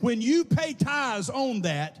whatever it is, when you pay tithes on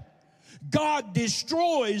that, God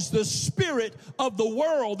destroys the spirit of the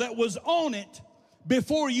world that was on it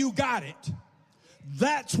before you got it.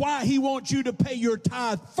 That's why he wants you to pay your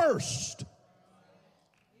tithe first.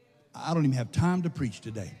 I don't even have time to preach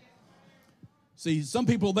today. See, some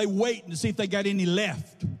people, they wait to see if they got any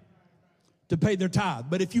left to pay their tithe.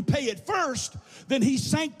 But if you pay it first, then he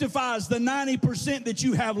sanctifies the 90% that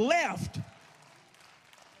you have left.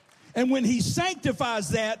 And when he sanctifies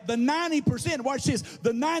that, the 90%, watch this,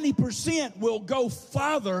 the 90% will go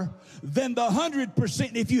farther than the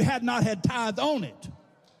 100% if you had not had tithe on it.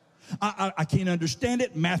 I can't understand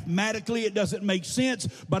it. Mathematically, it doesn't make sense,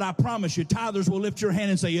 but I promise you, tithers will lift your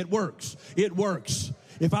hand and say, it works. It works.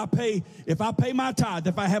 If I pay my tithe,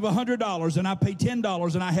 if I have $100 and I pay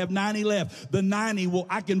 $10 and I have 90 left, the 90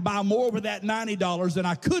 I can buy more with that $90 than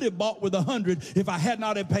I could have bought with 100 if I had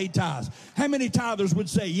not have paid tithes. How many tithers would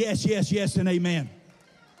say yes, yes, yes, and amen?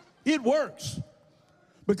 It works.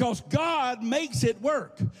 Because God makes it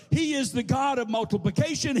work. He is the God of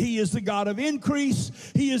multiplication. He is the God of increase.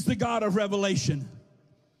 He is the God of revelation.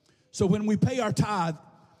 So when we pay our tithe,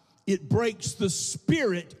 it breaks the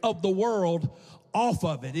spirit of the world off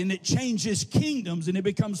of it, and it changes kingdoms, and it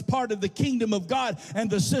becomes part of the kingdom of God and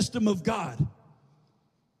the system of God.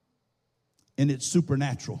 And it's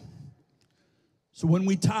supernatural. So when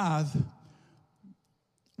we tithe,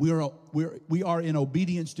 we are in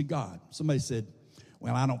obedience to God. Somebody said,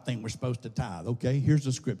 well, I don't think we're supposed to tithe. Okay, here's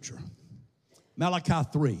the scripture. Malachi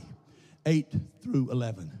 3, 8 through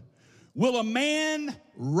 11. Will a man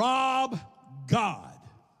rob God?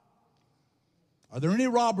 Are there any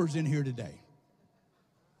robbers in here today?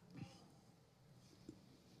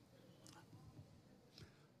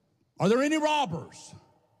 Are there any robbers?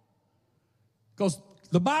 Because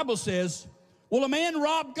the Bible says, will a man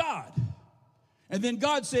rob God? And then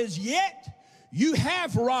God says, yet You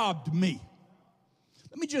have robbed me.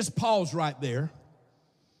 Let me just pause right there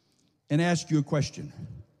and ask you a question.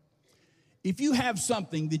 If you have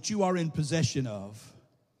something that you are in possession of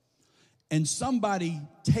and somebody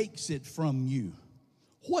takes it from you,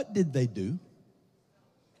 what did they do?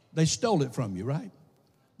 They stole it from you, right?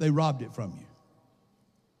 They robbed it from you.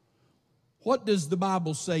 What does the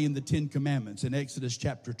Bible say in the Ten Commandments in Exodus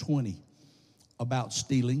chapter 20 about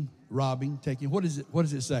stealing, robbing, taking? What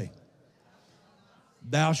does it say?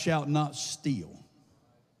 Thou shalt not steal.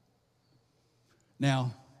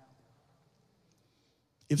 Now,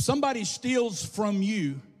 if somebody steals from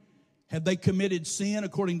you, have they committed sin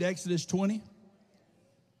according to Exodus 20?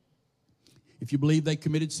 If you believe they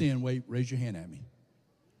committed sin, raise your hand at me.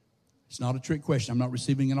 It's not a trick question. I'm not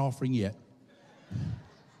receiving an offering yet.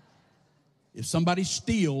 If somebody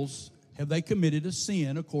steals, have they committed a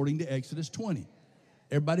sin according to Exodus 20?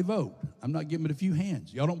 Everybody vote. I'm not giving it a few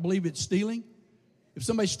hands. Y'all don't believe it's stealing? If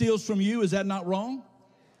somebody steals from you, is that not wrong?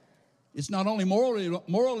 It's not only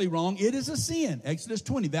morally wrong, it is a sin. Exodus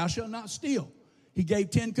 20, thou shalt not steal. He gave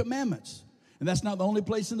 10 commandments. And that's not the only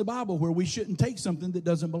place in the Bible where we shouldn't take something that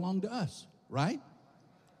doesn't belong to us, right?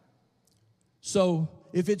 So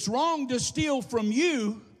if it's wrong to steal from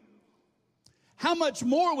you, how much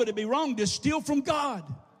more would it be wrong to steal from God?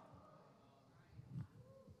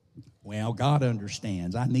 Well, God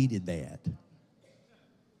understands. I needed that.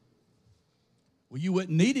 Well, you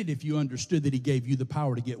wouldn't need it if you understood that he gave you the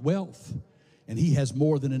power to get wealth. And he has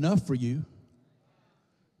more than enough for you.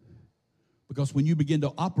 Because when you begin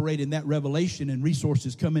to operate in that revelation and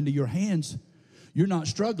resources come into your hands, you're not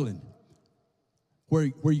struggling.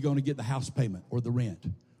 Where are you going to get the house payment or the rent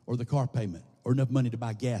or the car payment or enough money to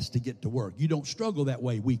buy gas to get to work? You don't struggle that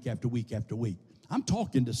way week after week after week. I'm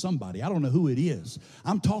talking to somebody. I don't know who it is.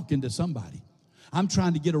 I'm talking to somebody. I'm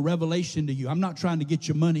trying to get a revelation to you. I'm not trying to get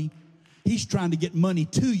your money. He's trying to get money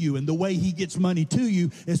to you, and the way he gets money to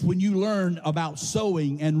you is when you learn about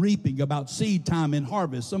sowing and reaping, about seed time and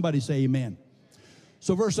harvest. Somebody say amen.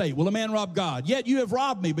 So verse 8, will a man rob God? Yet you have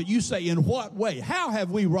robbed me, but you say, in what way? How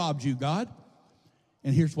have we robbed you, God?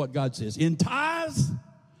 And here's what God says, in tithes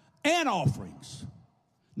and offerings.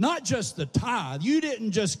 Not just the tithe. You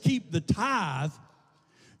didn't just keep the tithe.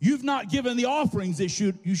 You've not given the offerings that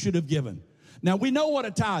you should have given. Now, we know what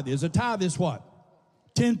a tithe is. A tithe is what?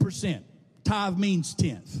 10%. Tithe means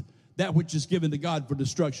tenth. That which is given to God for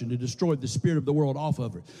destruction, to destroy the spirit of the world off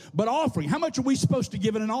of it. But offering, how much are we supposed to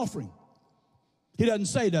give in an offering? He doesn't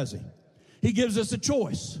say, does he? He gives us a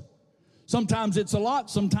choice. Sometimes it's a lot,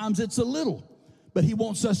 sometimes it's a little. But he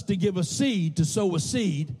wants us to give a seed, to sow a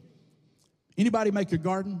seed. Anybody make a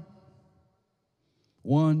garden?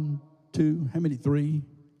 1, 2, how many? 3,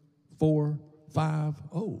 4, 5,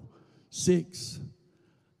 6.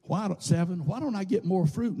 7. Why don't I get more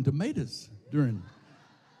fruit and tomatoes during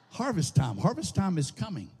harvest time? Harvest time is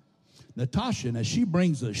coming. Natasha, now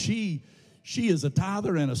she is a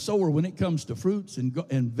tither and a sower when it comes to fruits and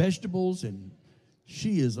vegetables, and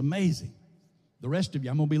she is amazing. The rest of you,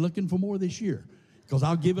 I'm going to be looking for more this year because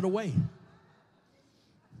I'll give it away.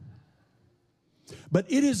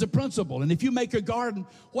 But it is a principle, and if you make a garden,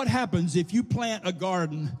 what happens if you plant a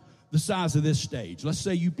garden the size of this stage? Let's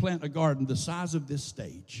say you plant a garden the size of this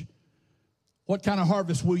stage. What kind of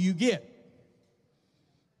harvest will you get?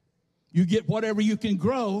 You get whatever you can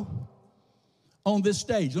grow on this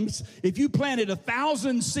stage. If you planted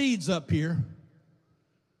 1,000 seeds up here,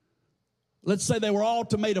 let's say they were all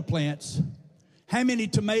tomato plants, how many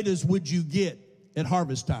tomatoes would you get at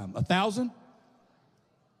harvest time? 1,000?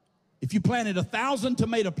 If you planted 1,000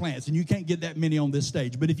 tomato plants, and you can't get that many on this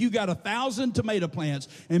stage, but if you got 1,000 tomato plants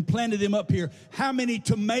and planted them up here, how many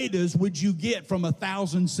tomatoes would you get from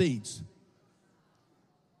 1,000 seeds?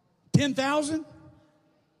 10,000?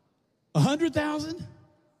 100,000?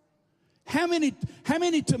 How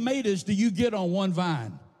many tomatoes do you get on one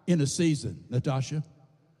vine in a season, Natasha?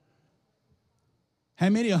 How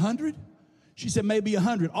many? 100? She said maybe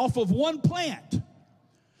 100 off of one plant.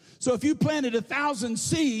 So if you planted 1,000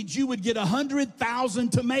 seeds, you would get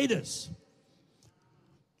 100,000 tomatoes.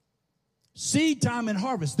 Seed time and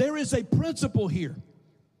harvest. There is a principle here.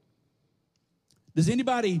 Does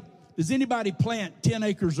anybody plant 10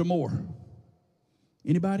 acres or more?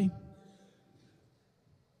 Anybody?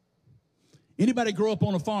 Anybody grow up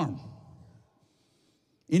on a farm?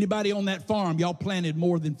 Anybody on that farm, y'all planted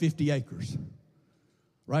more than 50 acres?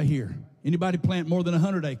 Right here. Anybody plant more than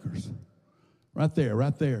 100 acres? Right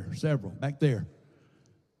there, several, back there.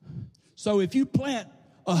 So if you plant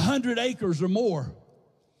 100 acres or more,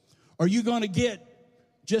 are you going to get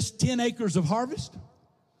just 10 acres of harvest?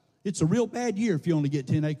 It's a real bad year if you only get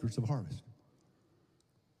 10 acres of harvest.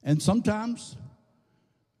 And sometimes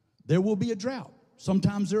there will be a drought.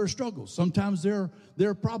 Sometimes there are struggles. Sometimes there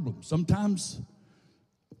are problems. Sometimes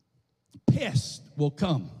pests will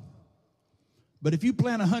come. But if you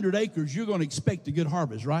plant 100 acres, you're going to expect a good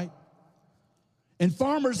harvest, right? And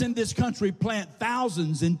farmers in this country plant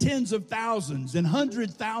thousands and tens of thousands and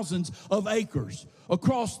hundred thousands of acres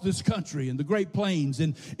across this country and the Great Plains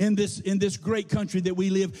and in this great country that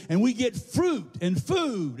we live. And we get fruit and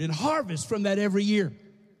food and harvest from that every year.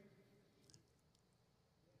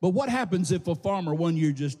 But what happens if a farmer one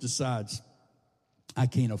year just decides, I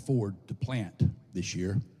can't afford to plant this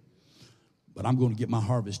year, but I'm going to get my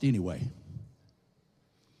harvest anyway?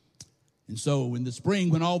 And so in the spring,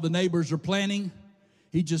 when all the neighbors are planting,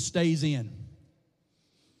 he just stays in.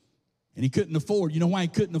 And he couldn't afford. You know why he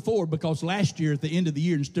couldn't afford? Because last year at the end of the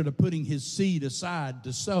year, instead of putting his seed aside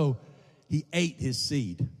to sow, he ate his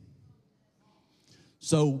seed.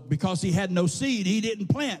 So because he had no seed, he didn't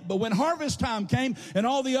plant. But when harvest time came and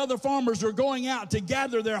all the other farmers are going out to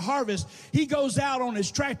gather their harvest, he goes out on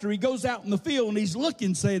his tractor, he goes out in the field, and he's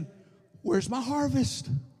looking, saying, where's my harvest?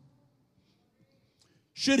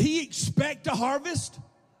 Should he expect a harvest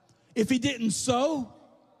if he didn't sow?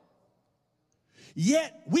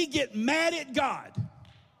 Yet we get mad at God.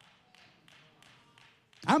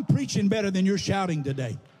 I'm preaching better than you're shouting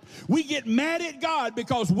today. We get mad at God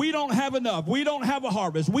because we don't have enough. We don't have a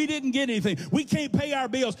harvest. We didn't get anything. We can't pay our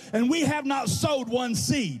bills, and we have not sowed one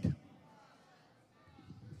seed.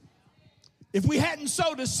 If we hadn't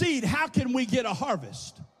sowed a seed, how can we get a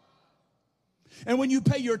harvest? And when you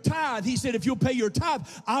pay your tithe, he said, if you'll pay your tithe,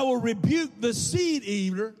 I will rebuke the seed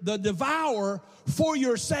eater, the devourer, for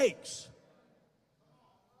your sakes.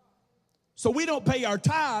 So we don't pay our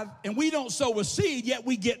tithe and we don't sow a seed, yet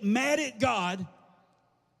we get mad at God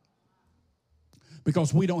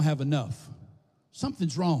because we don't have enough.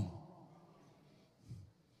 Something's wrong.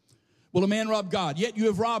 Will a man rob God? Yet you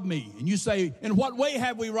have robbed me. And you say, in what way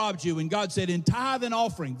have we robbed you? And God said, in tithe and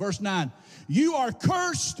offering. Verse 9, you are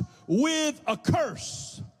cursed with a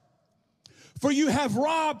curse, for you have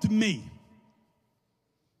robbed me.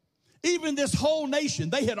 Even this whole nation,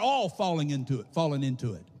 they had all fallen into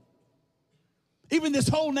it. Even this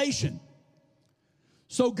whole nation.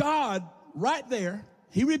 So God, right there,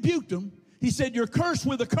 he rebuked them. He said, you're cursed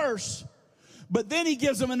with a curse. But then he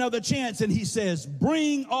gives them another chance and he says,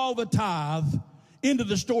 bring all the tithe into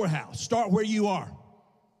the storehouse. Start where you are.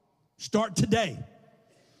 Start today.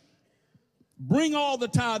 Bring all the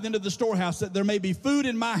tithe into the storehouse that there may be food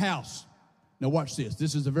in my house. Now watch this.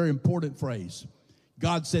 This is a very important phrase.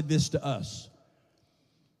 God said this to us.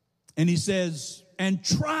 And he says, and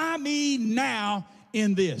try me now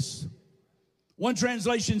in this. One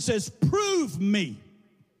translation says, prove me.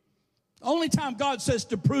 The only time God says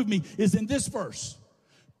to prove me is in this verse.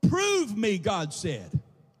 Prove me, God said.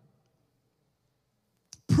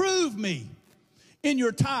 Prove me in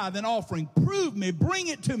your tithe and offering. Prove me, bring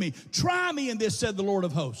it to me. Try me in this, said the Lord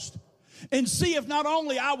of hosts. And see if not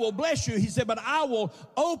only I will bless you, he said, but I will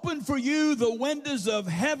open for you the windows of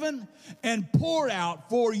heaven and pour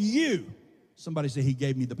out for you. Somebody say, he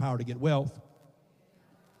gave me the power to get wealth.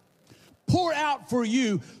 Pour out for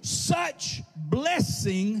you such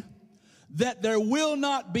blessing that there will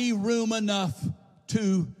not be room enough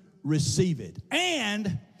to receive it.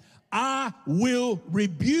 And I will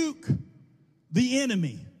rebuke the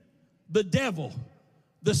enemy, the devil,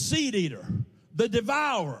 the seed eater, the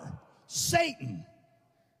devourer, Satan,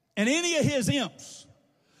 and any of his imps.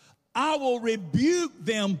 I will rebuke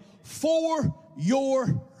them for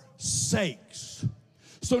your sakes.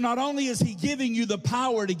 So not only is he giving you the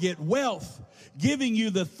power to get wealth, giving you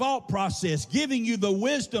the thought process, giving you the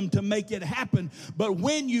wisdom to make it happen, but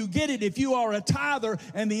when you get it, if you are a tither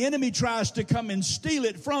and the enemy tries to come and steal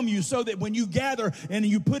it from you so that when you gather and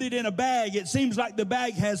you put it in a bag, it seems like the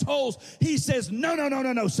bag has holes, he says,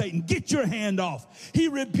 no, Satan, get your hand off. He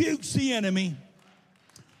rebukes the enemy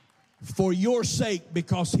for your sake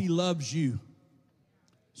because he loves you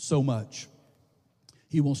so much.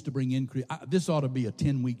 He wants to bring increase. This ought to be a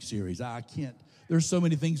 10-week series. I can't. There's so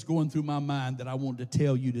many things going through my mind that I want to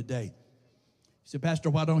tell you today. You say, Pastor,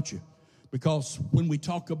 why don't you? Because when we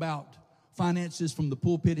talk about finances from the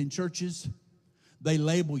pulpit in churches, they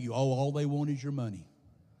label you, all they want is your money.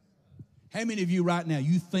 How many of you right now,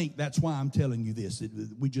 you think that's why I'm telling you this?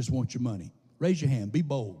 We just want your money. Raise your hand. Be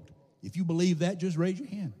bold. If you believe that, just raise your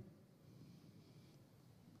hand.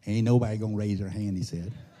 Ain't nobody going to raise their hand, he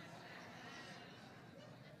said.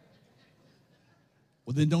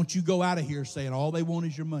 Well, then don't you go out of here saying all they want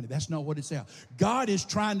is your money. That's not what it's about. God is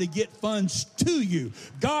trying to get funds to you.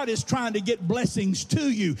 God is trying to get blessings to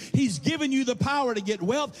you. He's given you the power to get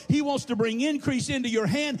wealth. He wants to bring increase into your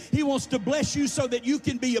hand. He wants to bless you so that you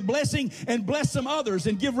can be a blessing and bless some others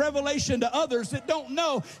and give revelation to others that don't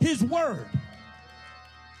know His word.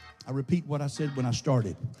 I repeat what I said when I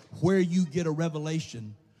started. Where you get a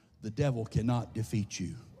revelation, the devil cannot defeat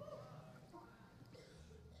you.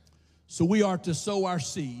 So we are to sow our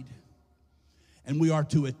seed, and we are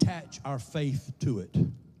to attach our faith to it.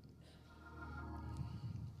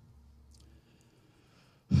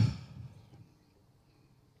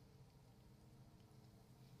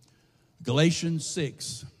 Galatians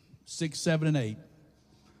 6, 7, and 8.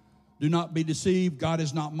 Do not be deceived. God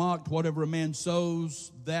is not mocked. Whatever a man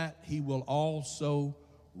sows, that he will also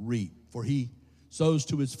reap. For he sows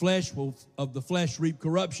to his flesh will of the flesh reap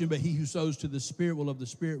corruption, but he who sows to the Spirit will of the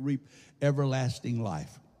Spirit reap everlasting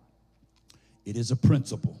life. It is a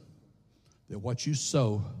principle that what you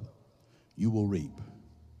sow, you will reap.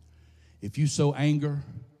 If you sow anger,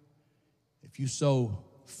 if you sow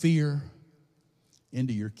fear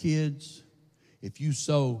into your kids, if you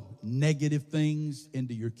sow negative things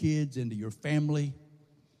into your kids, into your family,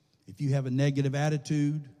 if you have a negative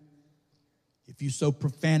attitude, if you sow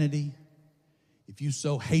profanity, if you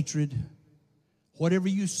sow hatred, whatever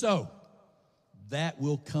you sow, that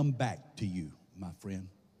will come back to you, my friend.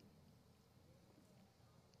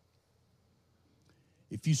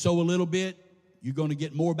 If you sow a little bit, you're going to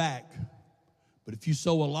get more back. But if you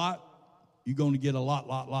sow a lot, you're going to get a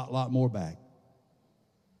lot more back.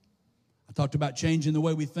 I talked about changing the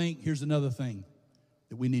way we think. Here's another thing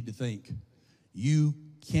that we need to think. You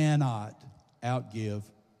cannot outgive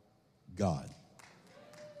God.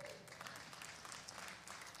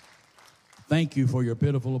 Thank you for your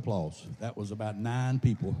pitiful applause. That was about 9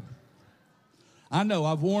 people. I know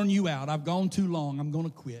I've worn you out. I've gone too long. I'm going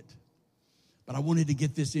to quit. But I wanted to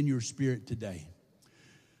get this in your spirit today.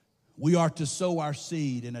 We are to sow our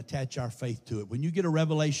seed and attach our faith to it. When you get a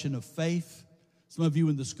revelation of faith, some of you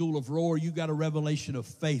in the School of Roar, you got a revelation of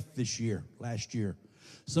faith last year.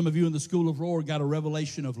 Some of you in the School of Roar got a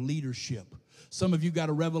revelation of leadership. Some of you got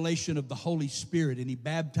a revelation of the Holy Spirit, and He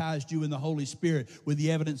baptized you in the Holy Spirit with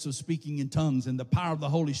the evidence of speaking in tongues, and the power of the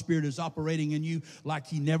Holy Spirit is operating in you like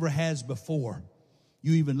He never has before.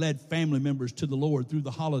 You even led family members to the Lord through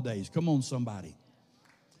the holidays. Come on, somebody.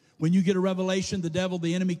 When you get a revelation, the devil,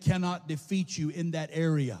 the enemy, cannot defeat you in that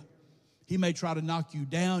area. He may try to knock you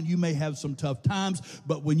down. You may have some tough times,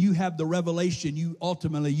 but when you have the revelation, you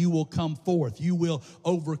will come forth. You will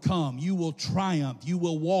overcome. You will triumph. You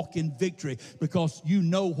will walk in victory because you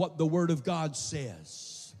know what the Word of God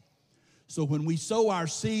says. So when we sow our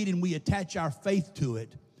seed and we attach our faith to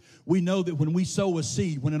it, we know that when we sow a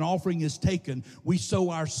seed, when an offering is taken, we sow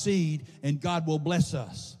our seed and God will bless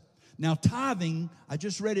us. Now, tithing, I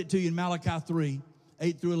just read it to you in Malachi 3.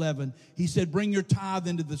 8 through 11, he said, bring your tithe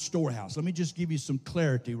into the storehouse. Let me just give you some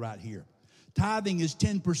clarity right here. Tithing is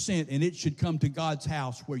 10%, and it should come to God's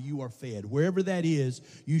house where you are fed. Wherever that is,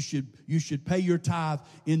 you should pay your tithe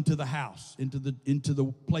into the house, into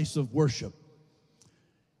the place of worship.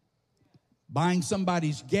 Buying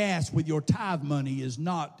somebody's gas with your tithe money is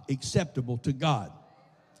not acceptable to God.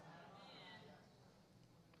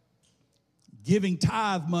 Giving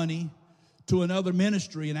tithe money to another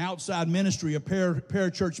ministry, an outside ministry, a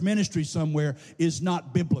parachurch ministry somewhere is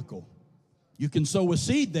not biblical. You can sow a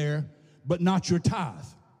seed there, but not your tithe.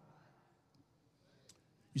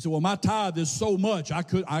 You say, well, my tithe is so much, I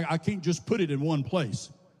can't just put it in one place.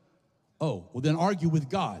 Oh, well then argue with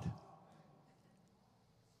God.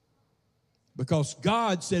 Because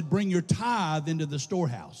God said, bring your tithe into the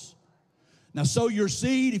storehouse. Now, sow your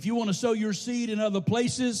seed. If you want to sow your seed in other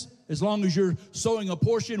places, as long as you're sowing a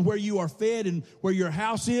portion where you are fed and where your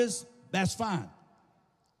house is, that's fine.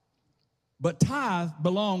 But tithe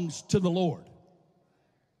belongs to the Lord.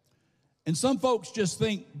 And some folks just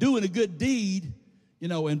think doing a good deed,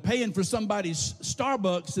 and paying for somebody's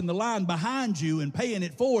Starbucks in the line behind you and paying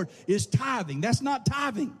it forward is tithing. That's not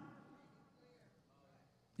tithing.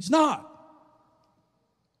 It's not.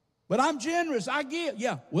 But I'm generous. I give.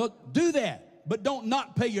 Yeah, well, do that. But don't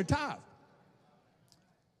not pay your tithe.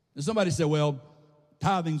 And somebody said, well,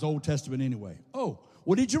 tithing's Old Testament anyway. Oh,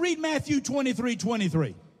 well, did you read Matthew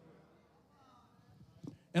 23:23?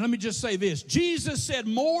 And let me just say this. Jesus said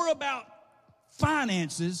more about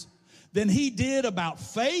finances than He did about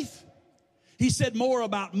faith. He said more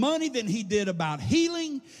about money than He did about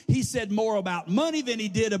healing. He said more about money than He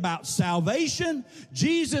did about salvation.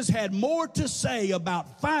 Jesus had more to say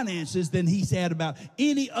about finances than He said about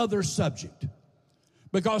any other subject.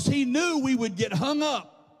 because he knew we would get hung up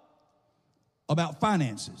about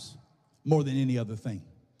finances more than any other thing.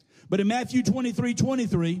 But in Matthew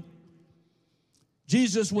 23:23,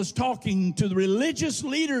 Jesus was talking to the religious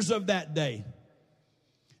leaders of that day.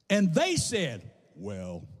 And they said,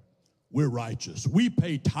 well, we're righteous. We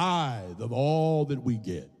pay tithe of all that we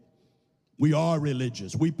get. We are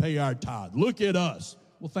religious. We pay our tithe. Look at us.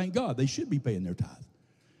 Well, thank God. They should be paying their tithe.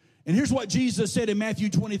 And here's what Jesus said in Matthew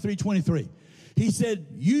 23:23. He said,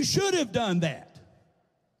 you should have done that.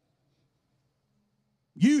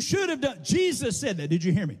 You should have done. Jesus said that. Did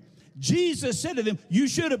you hear me? Jesus said to them, you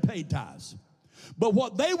should have paid tithes. But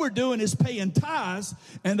what they were doing is paying tithes,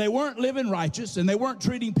 and they weren't living righteous, and they weren't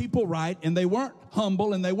treating people right, and they weren't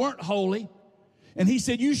humble, and they weren't holy. And he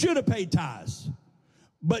said, you should have paid tithes.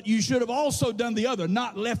 But you should have also done the other,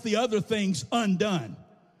 not left the other things undone.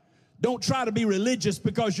 Don't try to be religious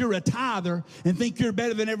because you're a tither and think you're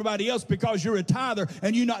better than everybody else because you're a tither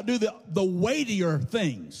and you not do the weightier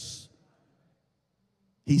things.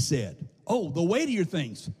 He said, oh, the weightier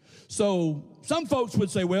things. So some folks would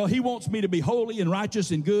say, well, he wants me to be holy and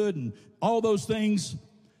righteous and good and all those things,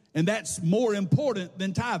 and that's more important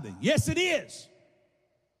than tithing. Yes, it is.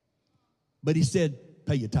 But he said,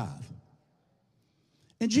 pay your tithe.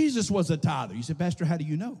 And Jesus was a tither. You said, Pastor, how do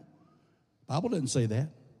you know? The Bible doesn't say that.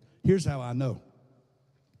 Here's how I know.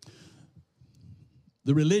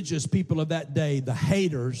 The religious people of that day, the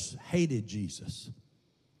haters, hated Jesus.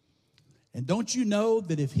 And don't you know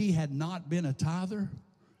that if he had not been a tither,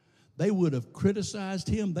 they would have criticized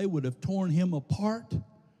him. They would have torn him apart.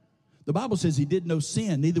 The Bible says he did no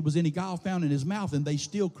sin, neither was any guile found in his mouth, and they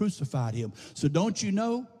still crucified him. So don't you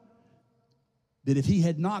know that if he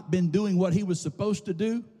had not been doing what he was supposed to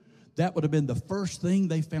do, that would have been the first thing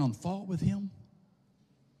they found fault with him?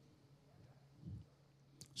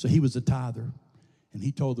 So he was a tither, and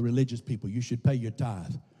he told the religious people, you should pay your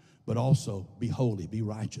tithe, but also be holy, be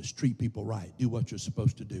righteous, treat people right, do what you're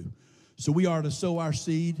supposed to do. So we are to sow our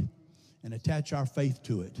seed and attach our faith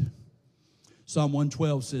to it. Psalm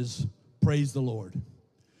 112 says, praise the Lord.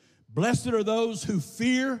 Blessed are those who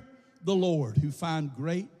fear the Lord, who find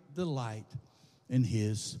great delight in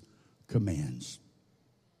his commands.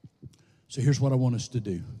 So here's what I want us to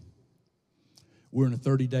do. We're in a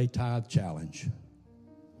 30-day tithe challenge.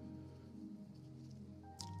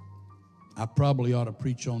 I probably ought to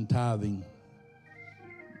preach on tithing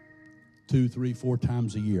 2, 3, 4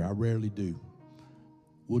 times a year. I rarely do.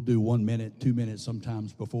 We'll do 1 minute, 2 minutes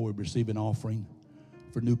sometimes before we receive an offering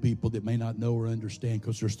for new people that may not know or understand,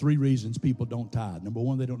 because there's 3 reasons people don't tithe. Number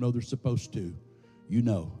 1, they don't know they're supposed to. You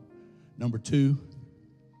know. Number 2,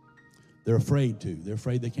 they're afraid to. They're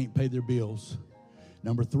afraid they can't pay their bills.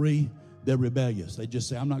 Number 3, they're rebellious. They just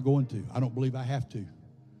say, I'm not going to. I don't believe I have to.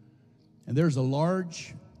 And there's a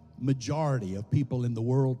large majority of people in the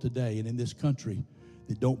world today and in this country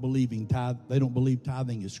that don't believe in tithe. They don't believe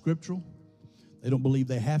tithing is scriptural. They don't believe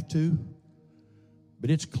they have to.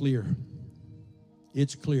 But it's clear.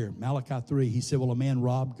 It's clear. Malachi 3, he said, well, a man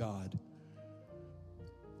robbed God.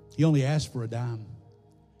 He only asked for a dime.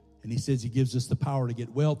 And he says he gives us the power to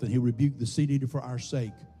get wealth, and he'll rebuke the seed eater for our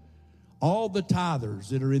sake. All the tithers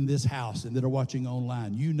that are in this house and that are watching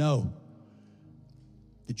online, you know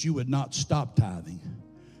that you would not stop tithing,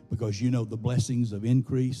 because you know the blessings of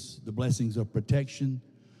increase, the blessings of protection,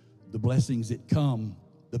 the blessings that come,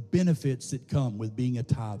 the benefits that come with being a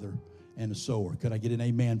tither and a sower. Could I get an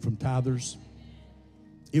amen from tithers?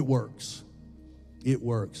 It works. It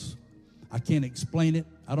works. I can't explain it.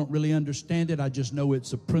 I don't really understand it. I just know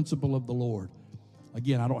it's a principle of the Lord.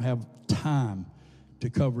 Again, I don't have time to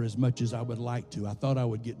cover as much as I would like to. I thought I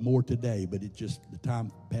would get more today, but the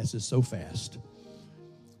time passes so fast.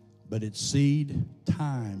 But it's seed,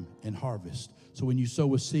 time, and harvest. So when you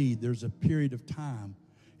sow a seed, there's a period of time,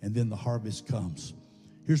 and then the harvest comes.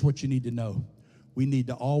 Here's what you need to know. We need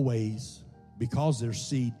to always, because there's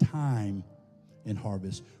seed, time, and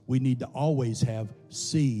harvest, we need to always have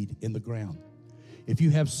seed in the ground. If you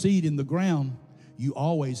have seed in the ground, you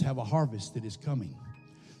always have a harvest that is coming.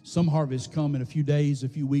 Some harvests come in a few days, a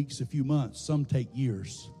few weeks, a few months. Some take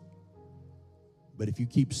years. But if you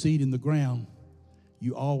keep seed in the ground,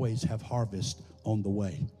 you always have harvest on the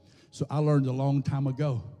way. So I learned a long time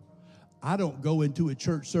ago, I don't go into a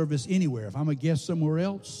church service anywhere, if I'm a guest somewhere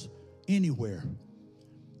else, anywhere,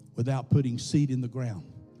 without putting seed in the ground.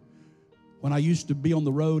 When I used to be on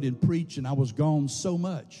the road and preach and I was gone so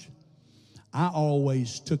much, I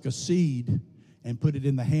always took a seed and put it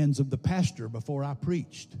in the hands of the pastor before I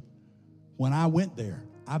preached. When I went there,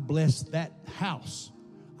 I blessed that house.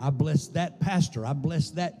 I blessed that pastor. I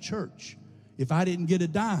blessed that church. If I didn't get a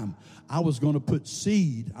dime, I was going to put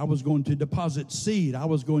seed. I was going to deposit seed. I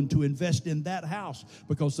was going to invest in that house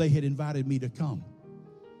because they had invited me to come.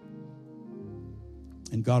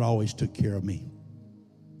 And God always took care of me.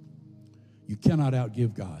 You cannot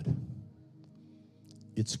outgive God.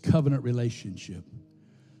 It's covenant relationship.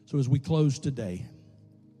 So as we close today,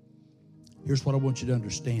 here's what I want you to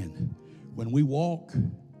understand. When we walk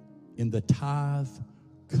in the tithe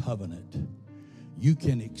covenant, you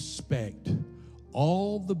can expect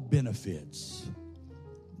all the benefits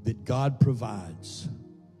that God provides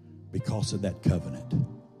because of that covenant.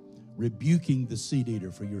 Rebuking the seed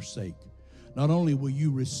eater for your sake. Not only will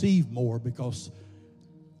you receive more, because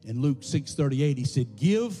in Luke 6:38 he said,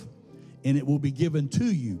 give and it will be given to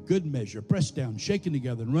you. Good measure, pressed down, shaken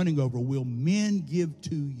together, and running over, will men give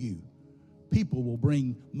to you. People will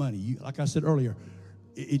bring money. Like I said earlier,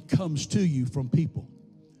 it comes to you from people.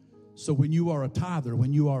 So when you are a tither,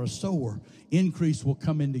 when you are a sower, increase will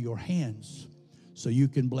come into your hands so you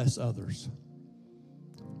can bless others.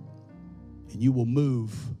 And you will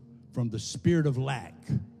move from the spirit of lack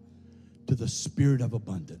to the spirit of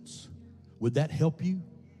abundance. Would that help you?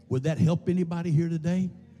 Would that help anybody here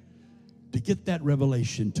today? To get that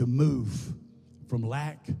revelation, to move from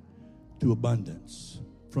lack to abundance,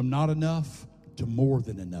 from not enough to more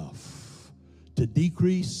than enough, to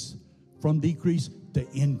decrease, from decrease to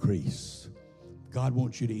increase. God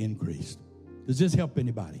wants you to increase. Does this help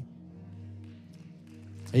anybody?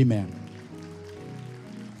 Amen.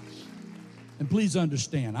 And please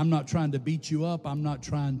understand, I'm not trying to beat you up. I'm not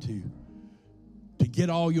trying to get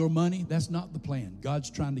all your money. That's not the plan. God's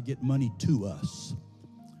trying to get money to us.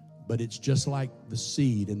 But it's just like the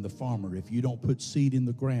seed and the farmer. If you don't put seed in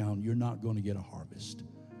the ground, you're not going to get a harvest.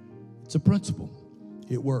 It's a principle.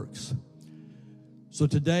 It works. So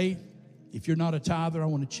today, if you're not a tither, I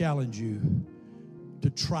want to challenge you to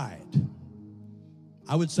try it.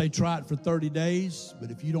 I would say try it for 30 days, but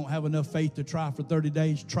if you don't have enough faith to try for 30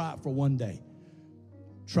 days, try it for one day.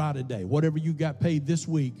 Try today. Whatever you got paid this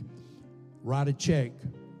week, write a check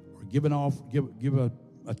or give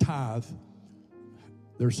a tithe.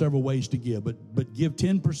 There are several ways to give, but give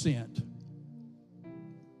 10%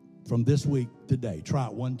 from this week today. Try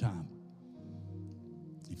it one time.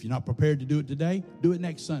 If you're not prepared to do it today, do it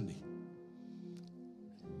next Sunday.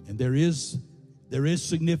 And there is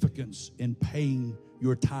significance in paying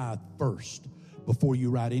your tithe first before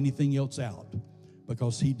you write anything else out,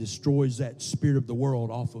 because he destroys that spirit of the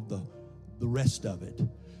world off of the rest of it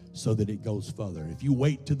so that it goes further. If you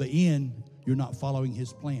wait to the end, you're not following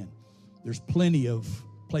his plan. There's plenty of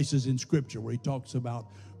places in Scripture where he talks about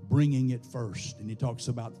bringing it first, and he talks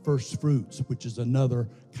about first fruits, which is another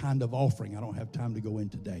kind of offering. I don't have time to go in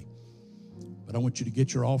today, but I want you to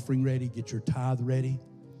get your offering ready, get your tithe ready,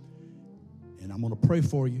 and I'm going to pray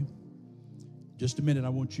for you. Just a minute, I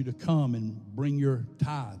want you to come and bring your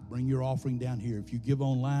tithe, bring your offering down here. If you give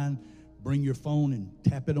online, bring your phone and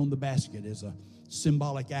tap it on the basket as a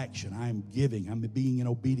symbolic action. I am giving. I'm being in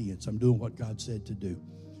obedience. I'm doing what God said to do.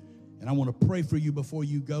 And I want to pray for you before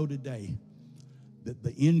you go today, that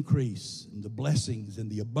the increase and the blessings and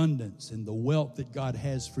the abundance and the wealth that God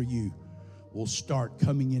has for you will start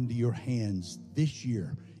coming into your hands this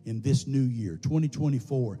year, in this new year,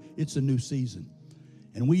 2024. It's a new season.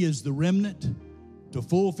 And we as the remnant, to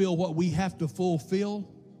fulfill what we have to fulfill,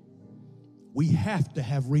 we have to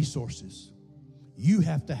have resources. You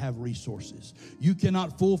have to have resources. You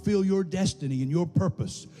cannot fulfill your destiny and your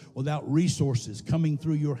purpose without resources coming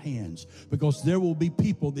through your hands, because there will be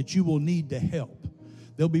people that you will need to help.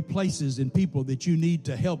 There'll be places and people that you need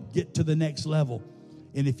to help get to the next level.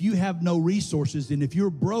 And if you have no resources and if you're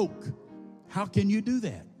broke, how can you do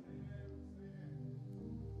that?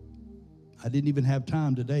 I didn't even have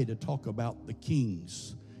time today to talk about the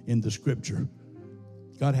kings in the Scripture.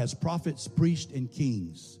 God has prophets, priests, and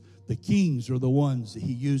kings. The kings are the ones that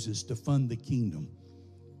he uses to fund the kingdom.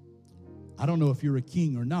 I don't know if you're a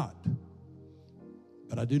king or not,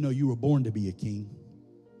 but I do know you were born to be a king.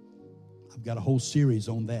 I've got a whole series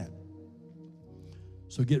on that.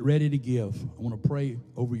 So get ready to give. I want to pray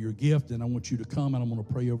over your gift, and I want you to come, and I'm going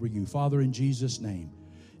to pray over you. Father, in Jesus' name,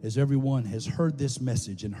 as everyone has heard this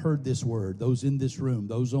message and heard this word, those in this room,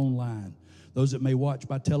 those online, those that may watch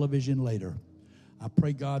by television later, I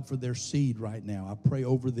pray, God, for their seed right now. I pray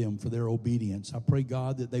over them for their obedience. I pray,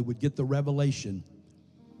 God, that they would get the revelation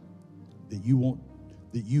that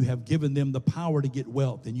you have given them the power to get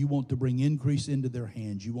wealth, and you want to bring increase into their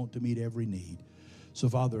hands. You want to meet every need. So,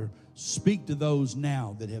 Father, speak to those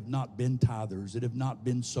now that have not been tithers, that have not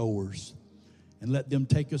been sowers, and let them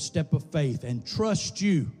take a step of faith and trust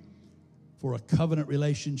you for a covenant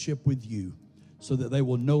relationship with you. so that they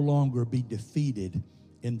will no longer be defeated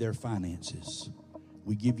in their finances.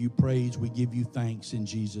 We give you praise. We give you thanks in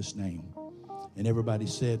Jesus' name. And everybody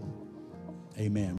said, amen.